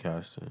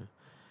podcasting.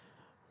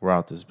 We're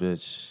out this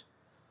bitch.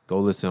 Go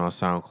listen on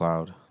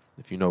SoundCloud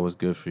if you know what's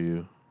good for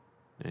you.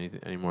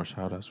 Any more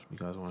shout-outs you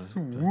guys want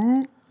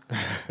to?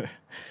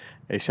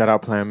 Hey, shout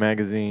out Plan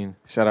Magazine.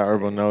 Shout out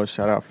Herbal Notes.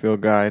 Shout out Field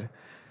Guide.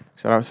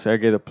 Shout out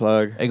Sergey the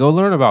Plug. Hey, go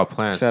learn about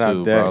plants, Shout out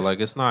too, bro. Dex. Like,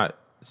 it's not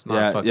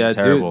fucking Yeah,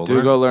 terrible.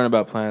 do go learn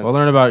about plants. Go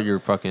learn about your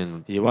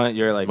fucking... You want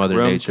your like Mother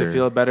room Nature. to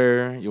feel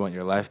better. You want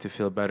your life to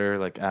feel better.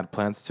 Like add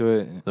plants to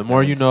it. The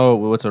more you And know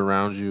what's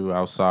around you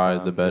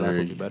outside, the your better, life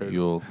will be better.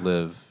 you'll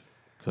live.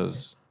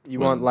 Because You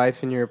When- want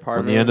life in your when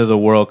apartment. the end of the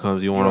world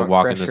comes, you want to want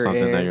walk into fresher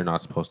something air. that you're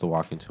not supposed to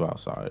walk into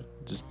outside.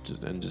 Just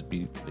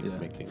be Yeah.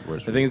 make things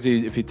worse. The thing is,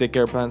 if you take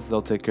care of plants,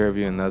 they'll take care of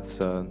you, and that's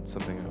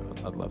something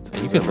I'd love to.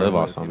 and you do. can live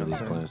off some of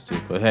these plants too.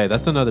 But hey,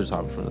 that's another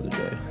topic for another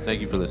day.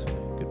 Thank you for listening.